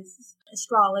things,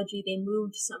 astrology. They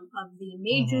moved some of the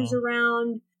majors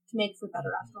around to make for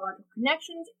better astrological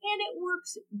connections, and it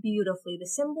works beautifully. The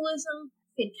symbolism,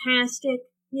 fantastic.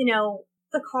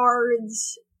 The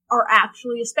cards are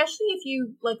actually, especially if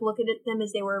you look at them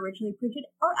as they were originally printed,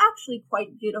 are actually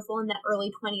quite beautiful in that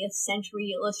early 20th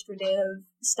century illustrative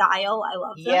style. I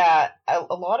love them. Yeah,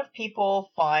 a lot of people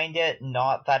find it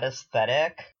not that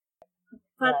aesthetic,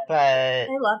 but I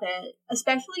love it,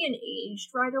 especially an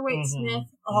aged Rider-Waite-Smith.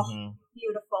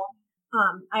 Beautiful.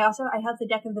 I have the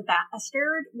deck of the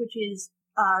Bastard, which is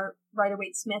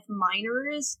Rider-Waite-Smith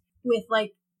minors with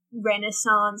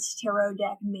Renaissance tarot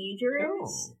deck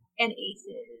majors and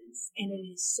aces,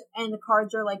 and the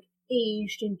cards are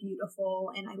aged and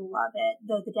beautiful, and I love it.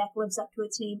 Though the deck lives up to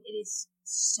its name, it is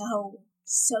so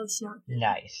snarky.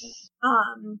 Nice.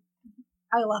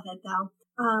 I love it though.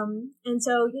 And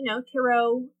so,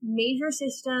 tarot, major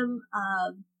system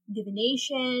of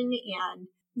divination, and,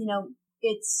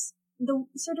 it's the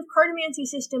sort of cartomancy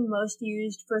system most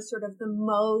used for sort of the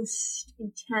most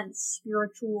intense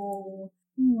spiritual,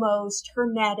 most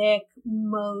hermetic,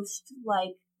 most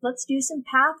let's do some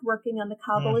path working on the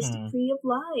Kabbalistic tree of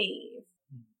life,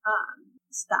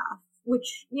 stuff,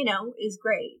 which, is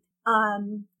great.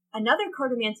 Another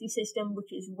cartomancy system,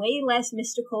 which is way less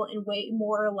mystical and way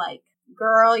more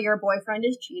girl, your boyfriend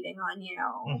is cheating on you,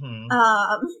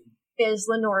 is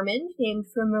Lenormand, named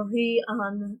for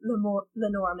Marie-Anne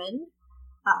Lenormand,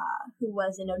 who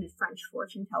was a noted French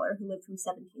fortune teller who lived from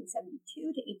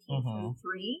 1772 to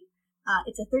 1843.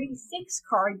 It's a 36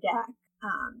 card deck,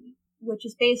 which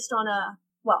is based on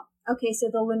so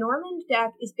the Lenormand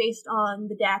deck is based on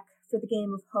the deck for the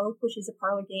Game of Hope, which is a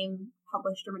parlor game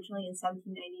published originally in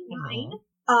 1799.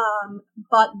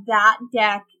 But that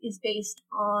deck is based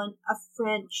on a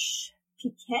French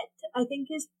piquet, I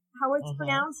think is how it's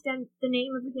pronounced, and the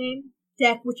name of the game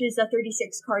deck, which is a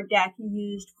 36 card deck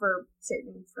used for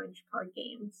certain French card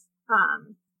games.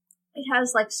 It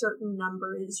has certain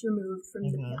numbers removed from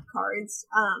the pip cards.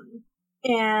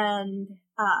 And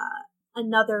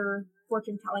another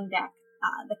fortune telling deck,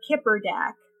 the Kipper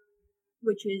deck,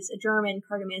 which is a German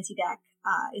cartomancy deck,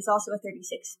 is also a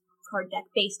 36 card deck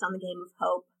based on the Game of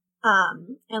Hope.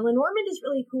 And Lenormand is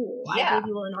really cool. Yeah. I gave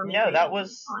you a Lenormand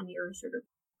on your sort of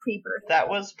pre-birth. That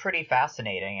was pretty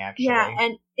fascinating, actually. Yeah,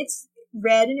 and it's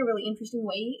read in a really interesting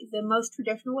way. The most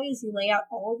traditional way is you lay out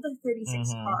all of the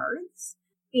 36 cards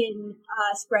in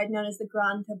a spread known as the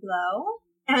Grand Tableau,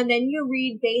 and then you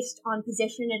read based on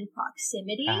position and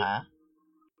proximity to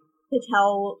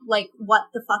tell, what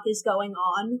the fuck is going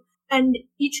on. And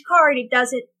each card, it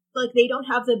doesn't, they don't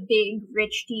have the big,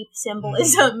 rich, deep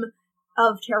symbolism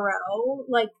of tarot.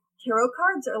 Tarot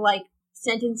cards are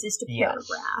sentences to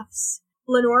paragraphs.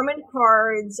 Lenormand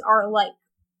cards are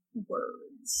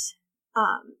words.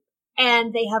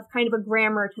 And they have kind of a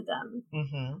grammar to them.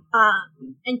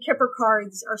 And Kipper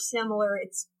cards are similar.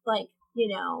 It's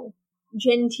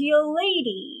genteel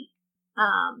lady,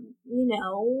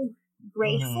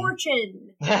 great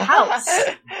fortune, house.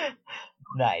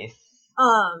 Nice.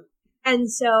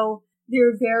 And so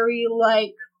they're very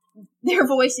their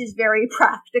voice is very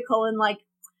practical and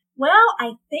well,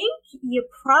 I think you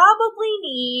probably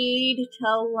need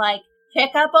to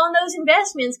pick up on those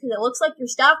investments because it looks like your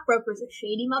stockbroker's a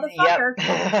shady motherfucker.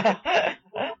 Yep.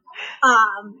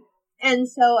 And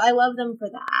so I love them for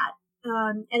that.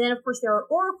 And then of course there are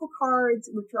oracle cards,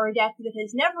 which are a deck that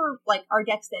has never, are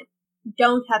decks that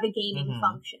don't have a gaming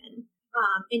function,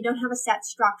 and don't have a set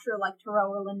structure like Tarot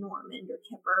or Lenormand or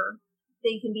Kipper.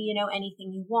 They can be,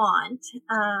 anything you want.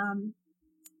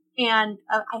 And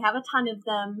I have a ton of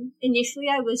them. Initially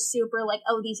I was super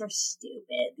oh, these are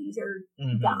stupid. These are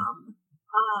dumb.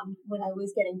 When I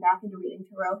was getting back into reading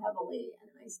tarot heavily,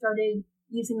 and I started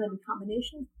using them in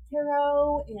combination with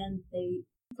tarot, and they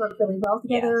work really well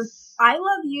together. Yes. I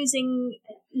love using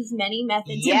as many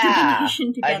methods of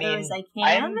divination together as I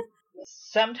can.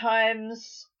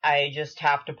 Sometimes I just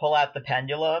have to pull out the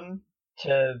pendulum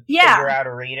to figure out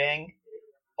a reading.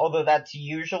 Although that's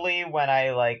usually when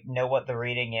I, know what the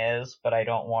reading is, but I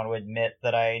don't want to admit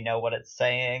that I know what it's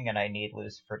saying, and I need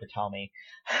Lucifer to tell me.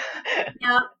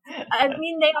 Yeah. I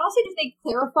mean, they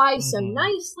clarify so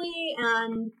nicely,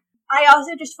 and I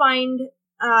also just find, you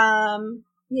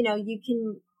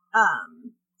can,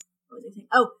 what was I saying?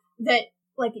 Oh, that, it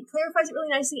clarifies it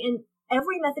really nicely, and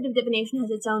every method of divination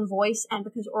has its own voice, and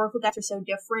because oracle decks are so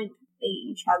different, they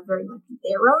each have very much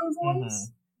their own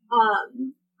voice.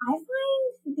 I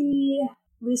find the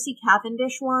Lucy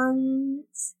Cavendish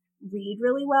ones read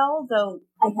really well, though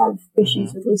I have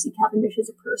issues with Lucy Cavendish as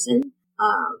a person.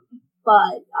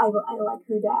 But I like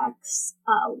her decks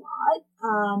a lot.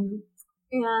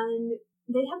 And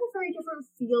they have a very different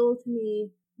feel to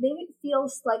me. They feel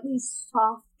slightly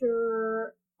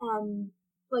softer and,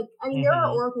 like, I mean, there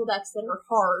are Oracle decks that are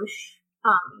harsh,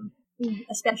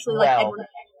 especially like Edward.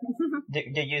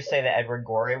 Did you say the Edward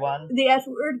Gorey one? The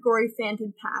Edward Gorey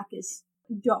Phantom pack is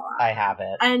dark. I have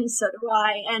it. And so do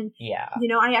I. And, you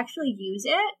know, I actually use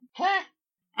it.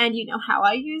 And you know how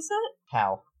I use it?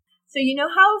 How? So you know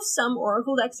how some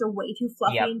Oracle decks are way too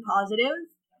fluffy and positive?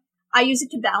 I use it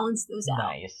to balance those out.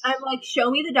 Nice. I'm like,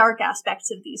 show me the dark aspects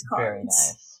of these cards. Very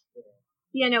nice.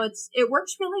 Yeah, no, it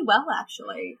works really well,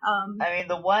 actually. I mean,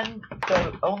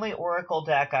 the only Oracle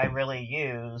deck I really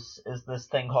use is this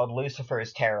thing called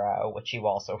Lucifer's Tarot, which you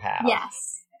also have.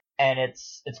 Yes. And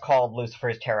it's called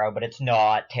Lucifer's Tarot, but it's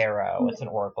not tarot. It's an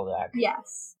Oracle deck.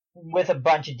 Yes. With a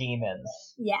bunch of demons.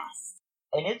 Yes.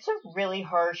 And it's a really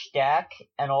harsh deck,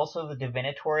 and also the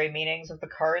divinatory meanings of the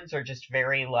cards are just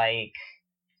very, like...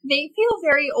 They feel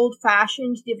very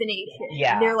old-fashioned divination.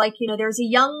 Yeah. They're like, you know, there's a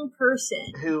young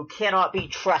person. Who cannot be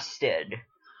trusted.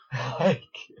 Like...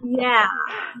 Yeah.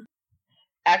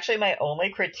 Actually, my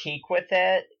only critique with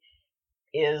it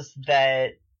is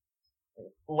that,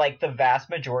 like, the vast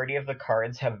majority of the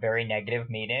cards have very negative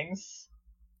meanings.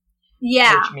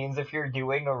 Yeah. Which means if you're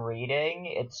doing a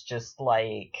reading, it's just,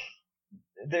 like...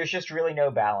 There's just really no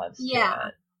balance to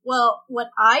it. Well, what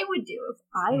I would do if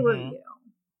I were you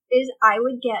is I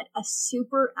would get a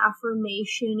super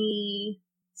affirmation-y,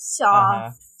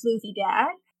 soft, floofy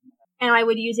deck, and I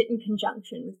would use it in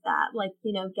conjunction with that. Like,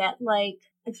 you know, get, like...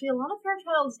 Actually, a lot of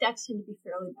Fairchild's decks tend to be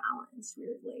fairly balanced,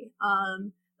 weirdly.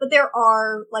 But there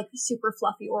are, like, super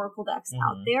fluffy Oracle decks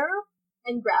out there,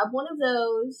 and grab one of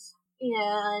those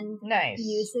and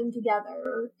use them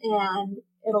together, and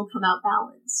it'll come out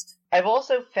balanced. I've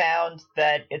also found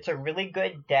that it's a really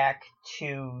good deck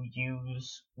to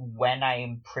use when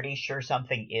I'm pretty sure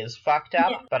something is fucked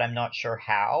up, but I'm not sure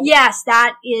how. Yes,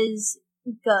 that is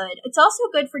good. It's also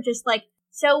good for just, like,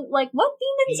 so, like, what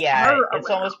demons are around? It's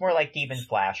almost more like demon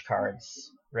flashcards,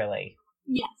 really.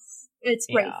 Yes, it's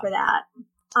great for that.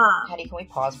 Hattie, can we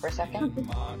pause for a second? Of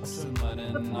course.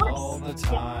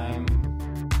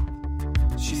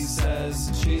 She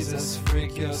says, Jesus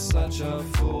freak, you're such a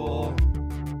fool.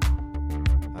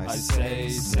 I say,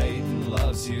 Satan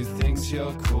loves you, thinks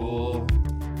you're cool.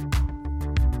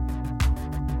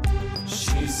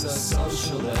 She's a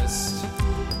socialist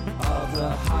of the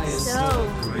highest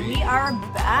degree. We are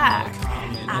back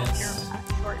after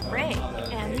a short break,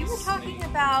 and we were talking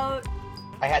about...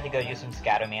 I had to go use some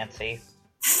scatomancy.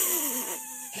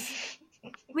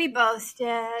 We both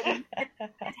did. It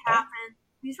happened.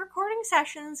 These recording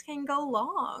sessions can go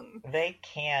long. They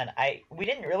can. We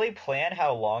didn't really plan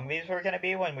how long these were going to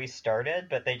be when we started,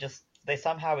 but they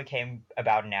somehow became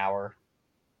about an hour.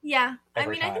 Yeah. I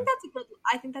Time.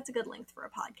 I think that's a good length for a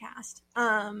podcast.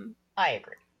 I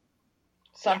agree.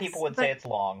 Some people would say it's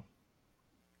long.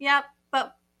 Yep,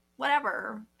 but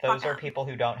whatever. Those are people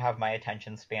who don't have my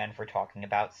attention span for talking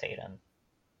about Satan.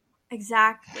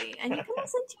 Exactly. And you can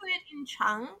listen to it in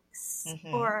chunks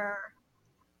or...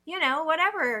 You know,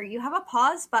 whatever. You have a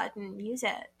pause button. Use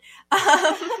it.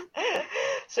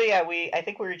 So yeah, I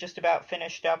think we were just about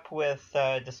finished up with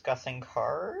discussing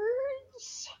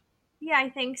cards. Yeah,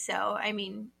 I think so. I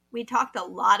mean, we talked a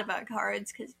lot about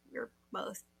cards because we're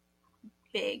both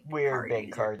big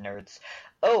card nerds.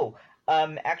 Oh,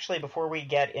 actually, before we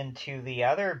get into the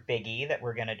other biggie that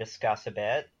we're going to discuss a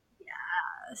bit,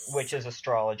 which is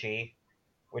astrology,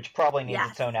 which probably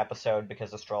needs its own episode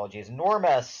because astrology is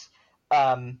enormous.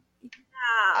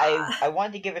 I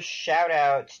wanted to give a shout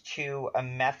out to a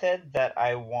method that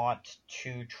I want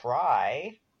to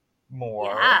try more.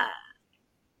 Yeah.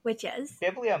 Which is?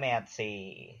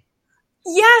 Bibliomancy.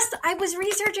 Yes, I was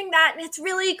researching that and it's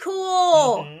really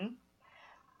cool.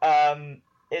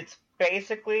 It's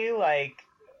basically like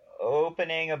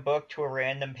opening a book to a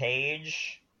random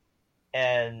page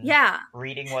and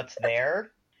reading what's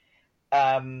there.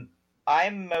 I'm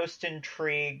most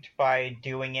intrigued by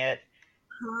doing it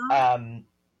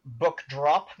book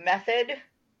drop method,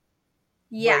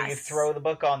 where you throw the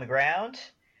book on the ground,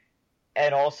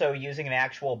 and also using an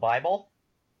actual Bible.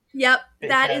 Yep,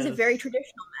 that is a very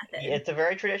traditional method. It's a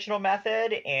very traditional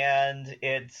method, and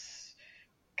it's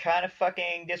kind of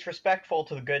fucking disrespectful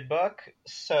to the good book,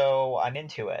 so I'm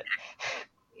into it.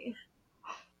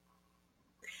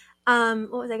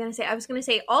 What was I going to say? I was going to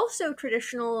say also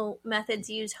traditional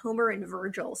methods use Homer and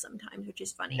Virgil sometimes, which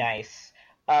is funny. Nice.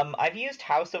 I've used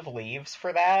House of Leaves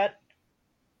for that.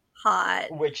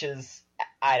 Hot. Which is,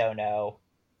 I don't know.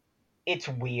 It's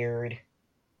weird.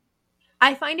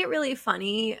 I find it really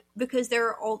funny because there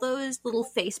are all those little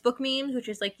Facebook memes, which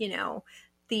is like, you know,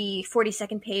 the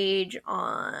 42nd page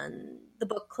on the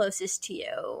book closest to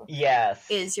you. Yes.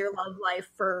 Is your love life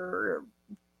for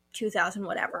 2000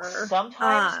 whatever.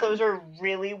 Sometimes those are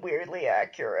really weirdly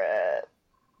accurate.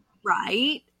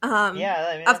 Right? Yeah,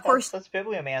 I mean, of course. That's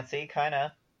bibliomancy, kind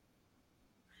of.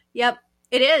 Yep.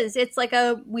 It is. It's like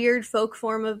a weird folk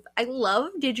form of... I love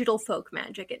digital folk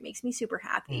magic. It makes me super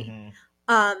happy.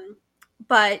 Mm-hmm.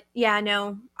 But, yeah,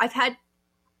 no. I've had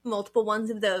multiple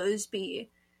ones of those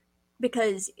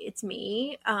because it's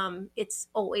me. It's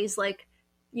always like,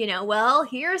 you know, well,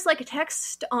 here's like a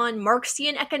text on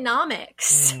Marxian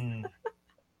economics.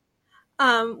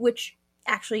 Which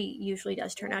actually usually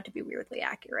does turn out to be weirdly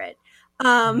accurate.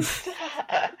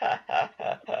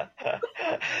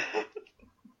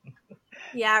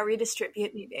 Yeah,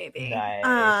 redistribute me, baby.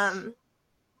 Nice.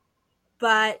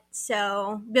 But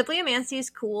so bibliomancy is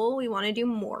cool. We want to do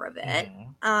more of it.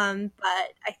 But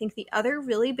I think the other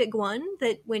really big one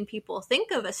that when people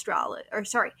think of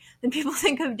when people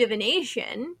think of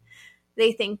divination,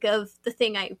 they think of the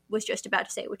thing I was just about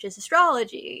to say, which is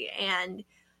astrology. And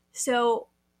so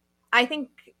I think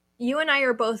you and I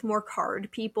are both more card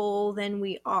people than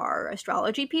we are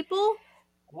astrology people.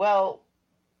 Well,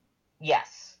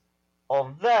 yes.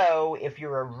 Although, if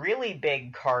you're a really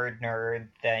big card nerd,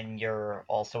 then you're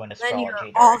also an astrology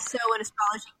nerd. Also an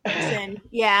astrology person,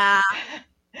 yeah.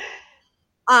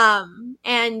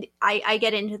 And I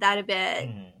get into that a bit,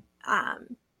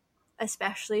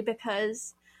 especially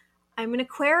because I'm an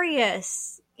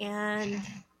Aquarius, and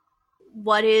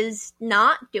what is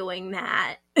not doing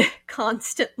that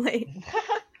constantly?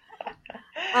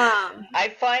 I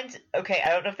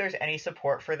don't know if there's any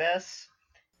support for this.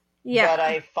 Yeah. But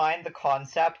I find the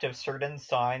concept of certain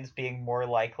signs being more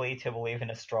likely to believe in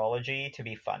astrology to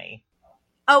be funny.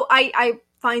 Oh, I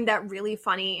find that really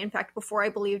funny. In fact, before I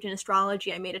believed in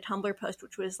astrology, I made a Tumblr post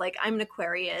which was like, I'm an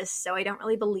Aquarius, so I don't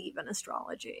really believe in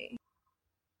astrology.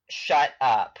 Shut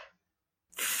up.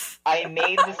 I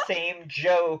made the same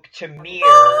joke to Mir,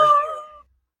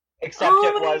 except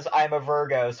it was, I'm a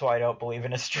Virgo, so I don't believe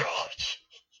in astrology.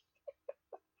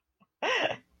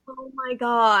 Oh my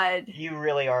god. You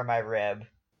really are my rib.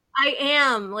 I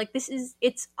am. Like,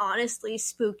 it's honestly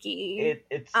spooky.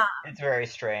 It's very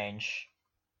strange.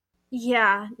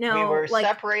 Yeah, no. We were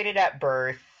separated at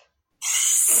birth,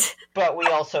 but we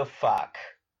also fuck.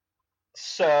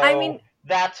 So, I mean,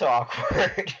 that's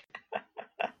awkward.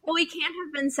 Well, we can't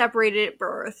have been separated at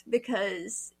birth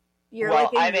because you're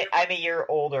I'm a year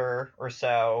older or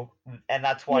so, and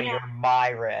that's why you're my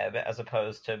rib as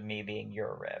opposed to me being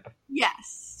your rib.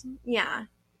 Yes. Yeah,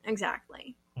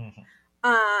 exactly.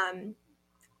 Mm-hmm.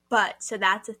 But, so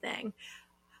that's a thing.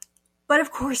 But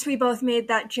of course we both made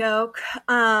that joke.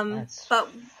 That's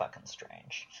fucking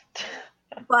strange.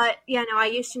 But, yeah, no, I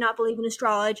used to not believe in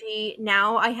astrology.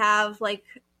 Now I have, like,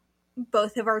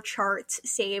 both of our charts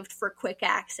saved for quick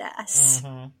access.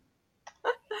 Mm-hmm.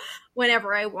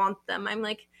 Whenever I want them, I'm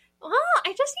like, well,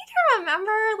 I just need to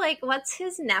remember, like, what's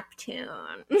his Neptune?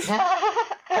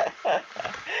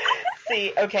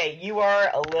 See, okay, you are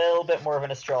a little bit more of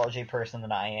an astrology person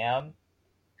than I am.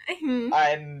 Mm-hmm.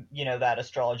 I'm, that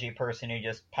astrology person who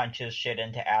just punches shit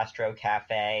into Astro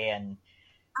Cafe and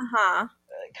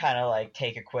kind of, like,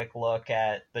 take a quick look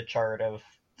at the chart of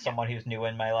someone who's new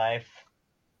in my life.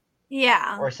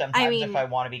 Yeah. Or sometimes if I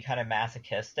want to be kind of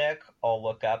masochistic, I'll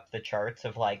look up the charts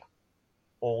of, like,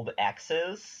 old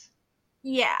exes.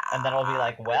 Yeah. And then I'll be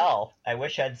like, well, I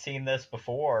wish I'd seen this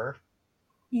before.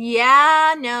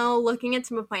 Yeah, no, looking at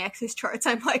some of my ex's charts,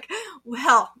 I'm like,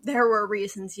 well, there were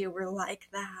reasons you were like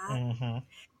that. Mm-hmm.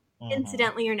 Mm-hmm.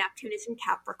 Incidentally, your Neptune is in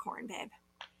Capricorn, babe.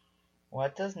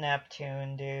 What does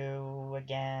Neptune do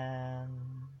again?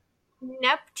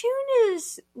 Neptune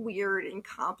is weird and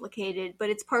complicated, but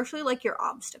it's partially like your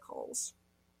obstacles.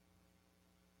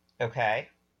 Okay.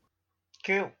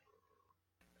 Cool.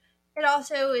 It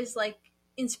also is like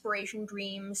inspiration,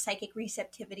 dreams, psychic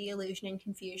receptivity, illusion, and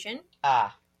confusion.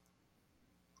 Ah.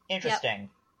 Interesting. Yep.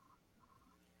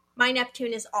 My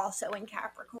Neptune is also in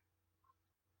Capricorn.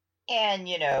 And,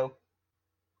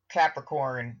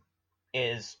 Capricorn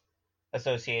is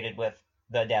associated with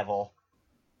the devil.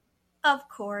 Of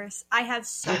course. I have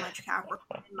so much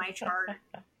Capricorn in my chart.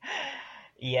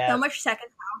 Yeah. So much second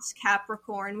house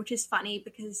Capricorn, which is funny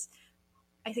because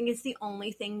I think it's the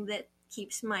only thing that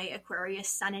keeps my Aquarius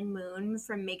sun and moon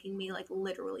from making me, like,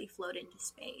 literally float into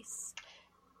space.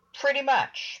 Pretty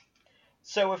much.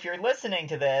 So if you're listening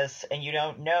to this and you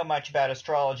don't know much about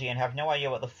astrology and have no idea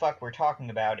what the fuck we're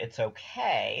talking about, it's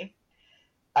okay.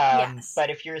 Yes. But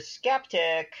if you're a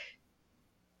skeptic,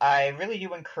 I really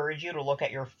do encourage you to look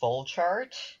at your full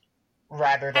chart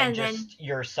rather than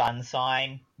your sun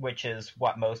sign, which is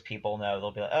what most people know.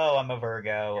 They'll be like, oh, I'm a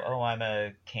Virgo, oh, I'm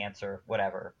a Cancer,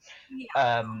 whatever.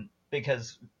 Yeah.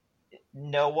 Because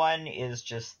no one is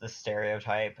just the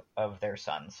stereotype of their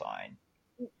sun sign.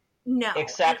 No.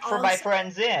 Except for my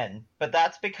friend Zin, but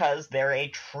that's because they're a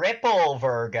triple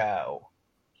Virgo.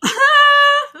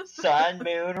 Sun,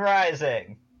 moon,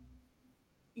 rising.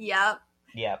 Yep.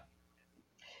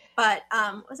 But,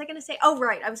 what was I going to say? Oh,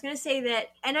 right. I was going to say that,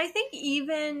 and I think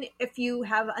even if you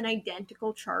have an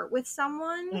identical chart with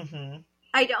someone,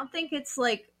 I don't think it's,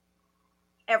 like,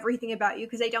 everything about you,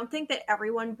 because I don't think that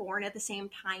everyone born at the same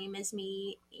time as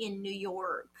me in New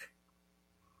York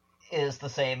is the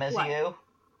same as you.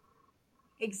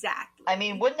 Exactly. I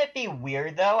mean, wouldn't it be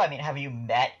weird, though? I mean, have you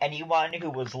met anyone who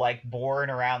was, like, born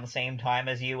around the same time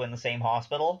as you in the same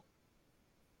hospital?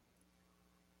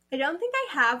 I don't think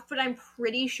I have, but I'm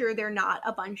pretty sure they're not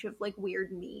a bunch of, like,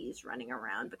 weird me's running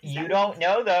around. Because you don't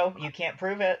know, though. You can't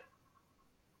prove it.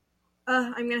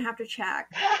 I'm gonna have to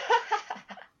check.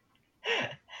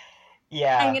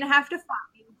 Yeah. I'm gonna have to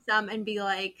find some and be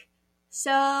like,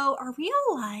 so, are we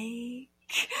alike?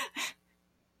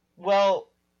 Well,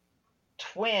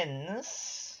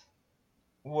 twins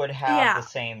would have the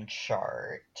same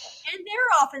chart. And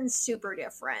they're often super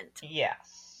different.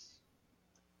 Yes.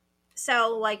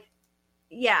 So, like,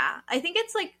 yeah, I think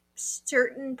it's, like,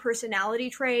 certain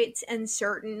personality traits and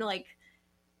certain, like,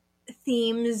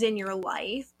 themes in your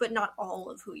life, but not all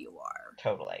of who you are.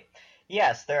 Totally.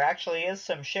 Yes, there actually is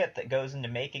some shit that goes into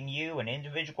making you an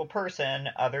individual person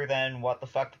other than what the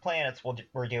fuck the planets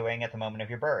were doing at the moment of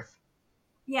your birth.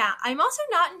 Yeah, I'm also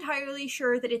not entirely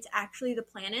sure that it's actually the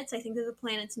planets. I think that the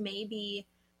planets may be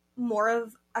more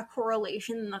of a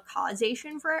correlation than the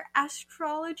causation for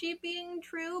astrology being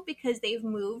true, because they've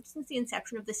moved since the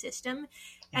inception of the system.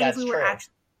 And That's if we true.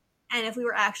 if we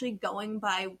were actually going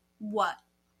by what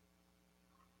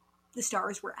the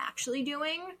stars were actually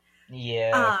doing,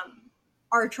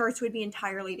 our charts would be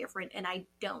entirely different, and I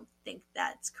don't think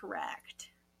that's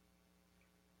correct.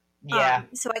 Yeah.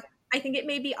 So I think it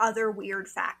may be other weird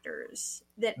factors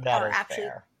that are actually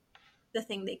fair. The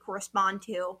thing they correspond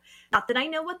to. Not that I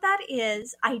know what that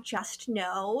is, I just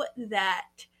know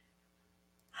that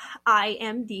I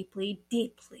am deeply,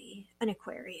 deeply an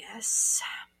Aquarius.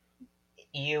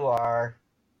 You are.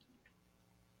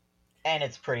 And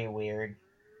it's pretty weird.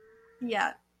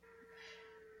 Yeah.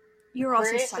 You're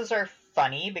also Aquariuses are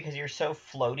funny because you're so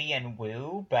floaty and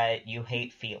woo, but you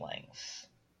hate feelings.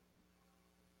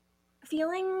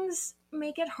 Feelings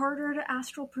make it harder to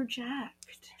astral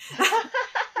project.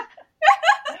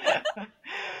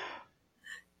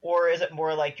 Or is it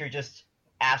more like you're just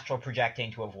astral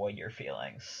projecting to avoid your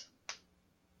feelings?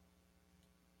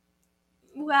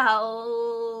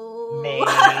 Well...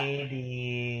 Maybe...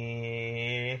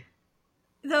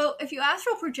 Though, if you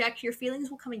astral project, your feelings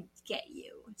will come and get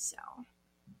you, so...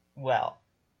 Well,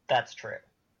 that's true.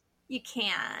 You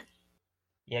can't.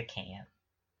 You can't.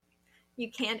 You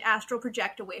can't astral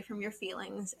project away from your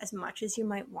feelings as much as you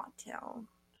might want to.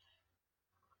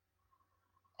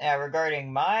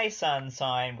 Regarding my sun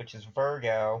sign, which is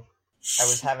Virgo, I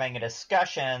was having a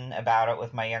discussion about it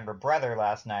with my younger brother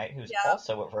last night, who's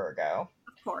also a Virgo.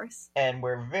 Of course. And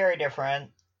we're very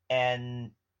different, and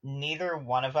neither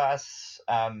one of us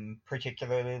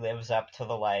particularly lives up to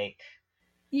the, like...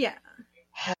 Yeah.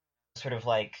 Sort of,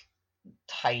 like,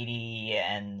 tidy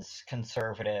and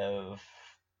conservative,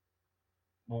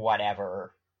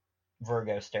 whatever,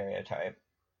 Virgo stereotype.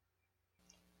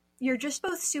 You're just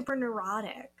both super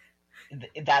neurotic.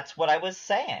 That's what I was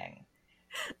saying.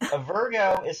 A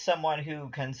Virgo is someone who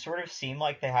can sort of seem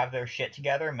like they have their shit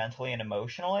together mentally and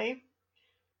emotionally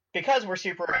because we're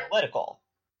super analytical.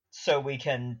 So we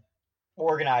can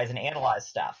organize and analyze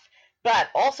stuff. But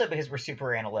also because we're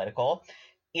super analytical,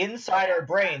 inside our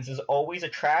brains is always a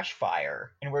trash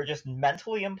fire, and we're just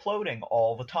mentally imploding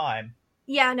all the time.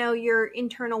 Yeah, no, your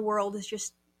internal world is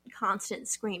just constant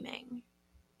screaming.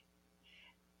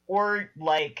 Or,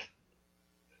 like,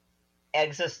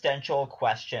 existential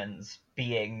questions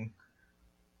being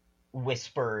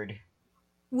whispered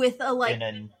with a, like,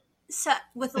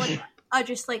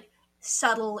 just, like,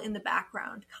 subtle in the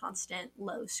background, constant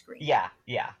low scream. Yeah.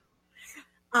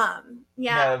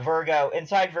 No, Virgo,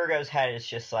 inside Virgo's head is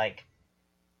just like,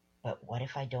 but what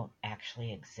if I don't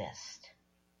actually exist?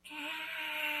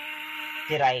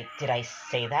 Did I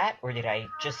say that, or did I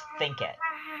just think it?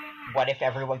 What if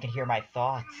everyone could hear my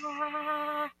thoughts?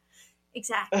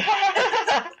 Exactly.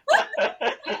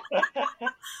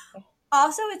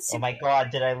 Also, it's super... Oh my god,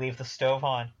 did I leave the stove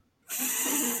on?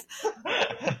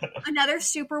 Another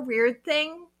super weird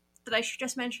thing that I should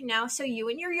just mention now. So you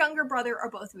and your younger brother are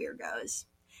both Virgos.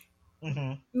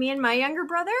 Mm-hmm. Me and my younger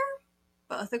brother,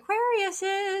 both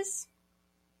Aquariuses.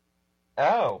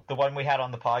 Oh, the one we had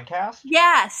on the podcast?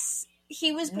 Yes.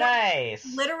 He was born nice.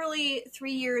 Literally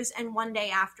 3 years and 1 day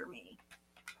after me.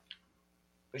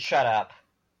 Shut up.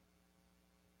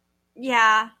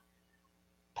 Yeah.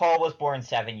 Paul was born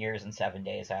 7 years and 7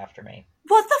 days after me.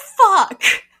 What the fuck?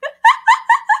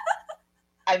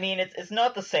 I mean, it's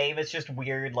not the same. It's just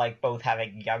weird, like, both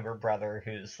having a younger brother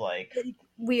who's, like...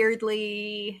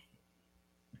 weirdly...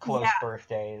 close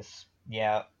birthdays.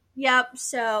 Yeah. Yep,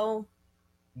 so...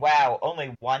 Wow,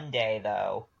 only 1 day,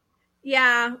 though.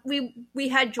 Yeah, we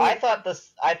had joint...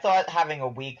 I thought having a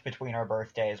week between our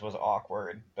birthdays was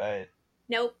awkward, but...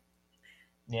 Nope.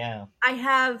 Yeah. I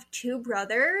have 2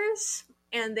 brothers,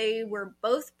 and they were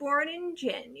both born in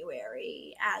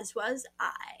January, as was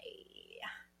I.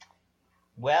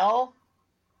 Well,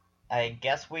 I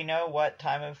guess we know what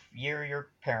time of year your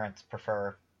parents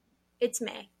prefer. It's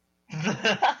May.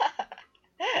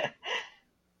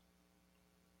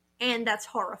 And that's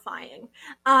horrifying.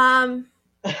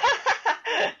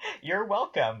 You're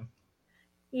welcome.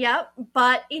 Yep,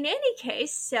 but in any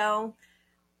case, so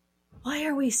why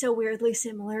are we so weirdly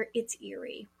similar? It's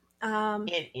eerie.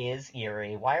 It is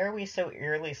eerie. Why are we so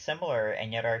eerily similar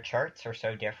and yet our charts are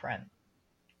so different?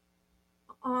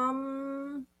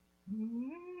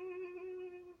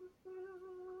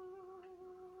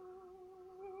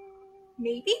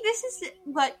 Maybe this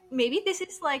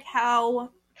is like how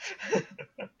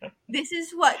this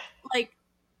is what like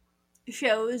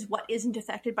shows what isn't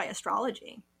affected by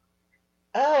astrology.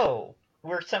 Oh,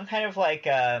 we're some kind of like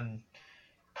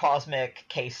cosmic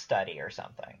case study or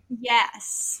something.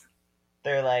 Yes.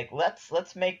 They're like,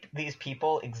 let's make these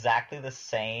people exactly the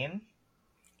same.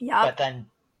 Yep. But then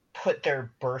put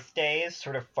their birthdays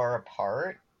sort of far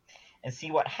apart and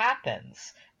see what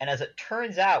happens. And as it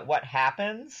turns out, what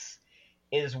happens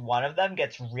is one of them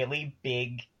gets really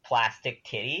big plastic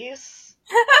titties.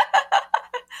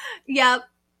 Yep.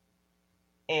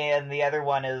 And the other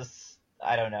one is,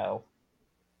 I don't know.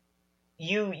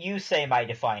 You say my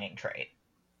defining trait.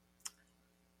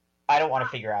 I don't want to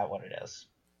figure out what it is.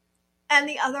 And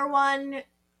the other one,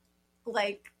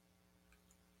 like,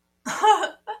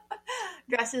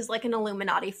 dresses like an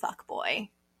Illuminati fuckboy.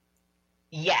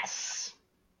 Yes.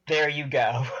 There you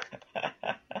go.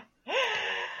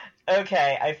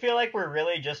 Okay, I feel like we're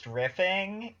really just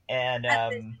riffing, and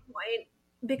at this point,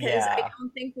 because I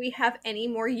don't think we have any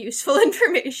more useful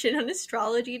information on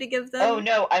astrology to give them. Oh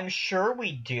no, I'm sure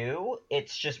we do.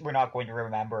 It's just we're not going to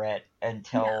remember it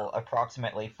until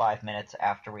approximately 5 minutes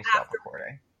after we stop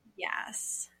recording.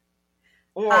 Yes.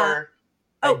 Or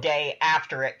a day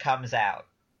after it comes out.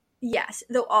 Yes,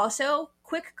 though also,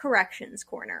 quick corrections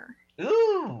corner.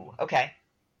 Ooh, okay.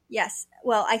 Yes,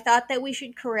 well, I thought that we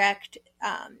should correct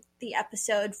the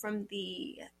episode from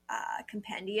the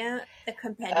compendium.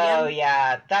 Oh,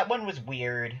 yeah, that one was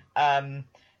weird. Yes.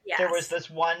 There was this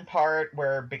one part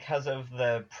where, because of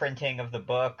the printing of the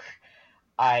book,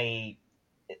 the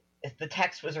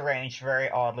text was arranged very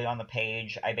oddly on the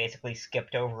page. I basically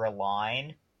skipped over a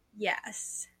line.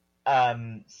 Yes.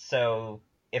 So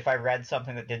if I read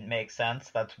something that didn't make sense,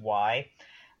 that's why.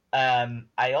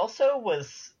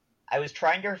 I was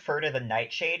trying to refer to the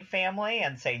Nightshade family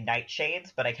and say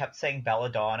Nightshades, but I kept saying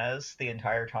Belladonnas the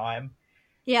entire time.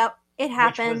 Yep, it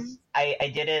happens.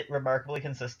 I did it remarkably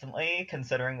consistently,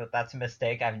 considering that that's a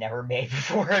mistake I've never made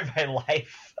before in my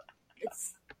life.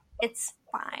 It's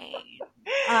fine.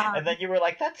 And then you were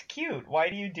like, that's cute. Why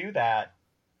do you do that?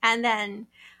 And then...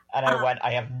 And I went,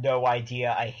 I have no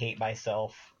idea. I hate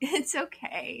myself. It's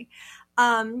okay.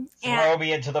 Throw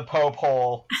me into the Pope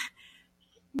hole.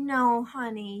 No,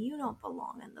 honey, you don't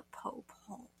belong in the Pope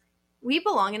hole. We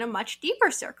belong in a much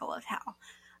deeper circle of hell.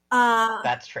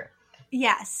 That's true.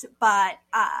 Yes, but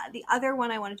the other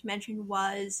one I wanted to mention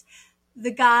was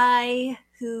the guy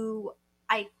who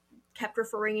I kept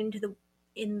referring to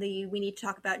in the We Need to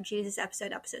Talk About Jesus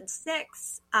episode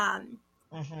 6,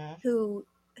 who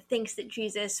thinks that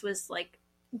Jesus was like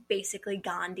basically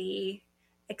Gandhi,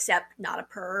 except not a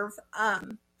perv.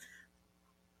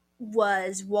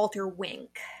 Was Walter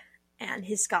Wink, and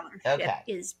his scholarship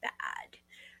is bad.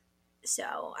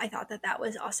 So I thought that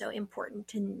was also important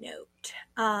to note.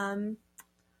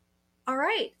 All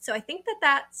right, so I think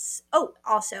that's... Oh,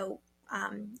 also,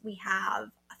 we have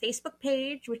a Facebook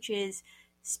page, which is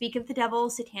Speak of the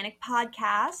Devil Satanic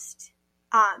Podcast.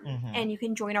 And you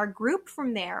can join our group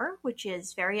from there, which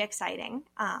is very exciting.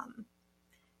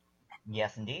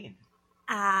 Yes, indeed.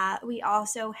 We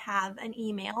also have an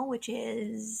email, which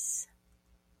is...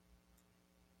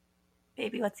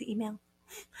 Baby, what's the email?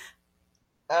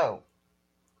 Oh.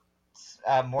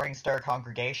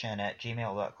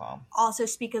 morningstarcongregation@gmail.com. Also,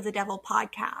 Speak of the Devil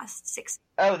podcast 6.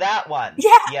 Oh, that one.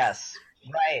 Yeah. Yes.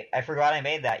 Right. I forgot I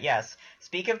made that. Yes.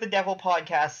 Speak of the Devil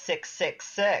podcast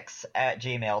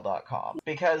 666@gmail.com.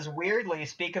 Because weirdly,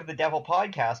 Speak of the Devil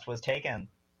podcast was taken.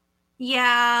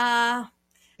 Yeah.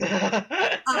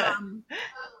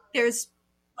 There's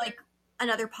like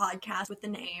another podcast with the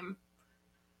name.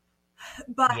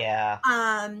 But yeah.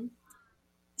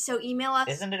 So email us.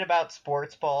 Isn't it about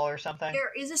sports ball or something?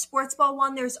 There is a sports ball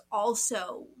one. There's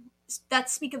also,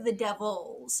 that's Speak of the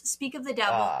Devils. Speak of the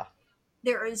Devil.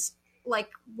 There is like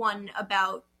one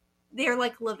about, they're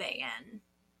like LaVeyan.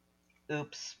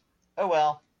 Oops. Oh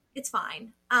well. It's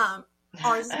fine. Ours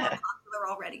is more popular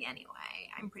already anyway,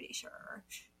 I'm pretty sure.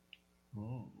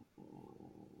 Ooh.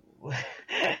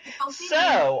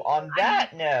 So, on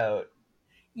that note.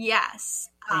 Yes.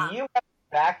 Do you have a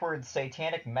backwards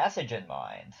satanic message in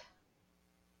mind?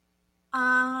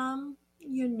 I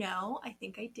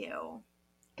think I do.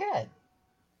 Good.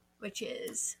 Which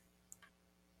is...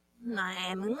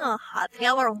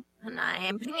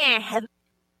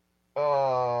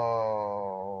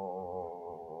 Oh.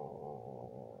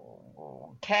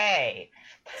 Okay.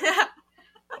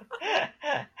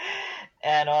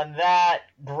 And on that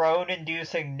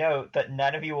groan-inducing note that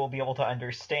none of you will be able to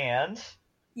understand.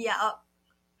 Yeah.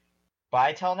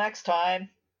 Bye till next time.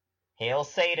 Hail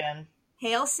Satan.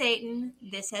 Hail Satan.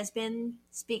 This has been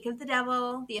Speak of the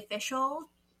Devil, the official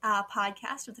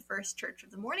podcast of the First Church of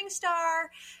the Morning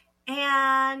Star.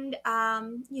 And,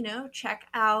 check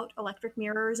out Electric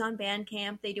Mirrors on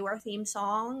Bandcamp. They do our theme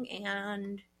song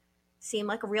and seem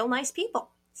like real nice people.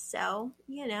 So,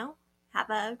 have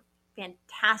a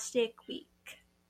fantastic week.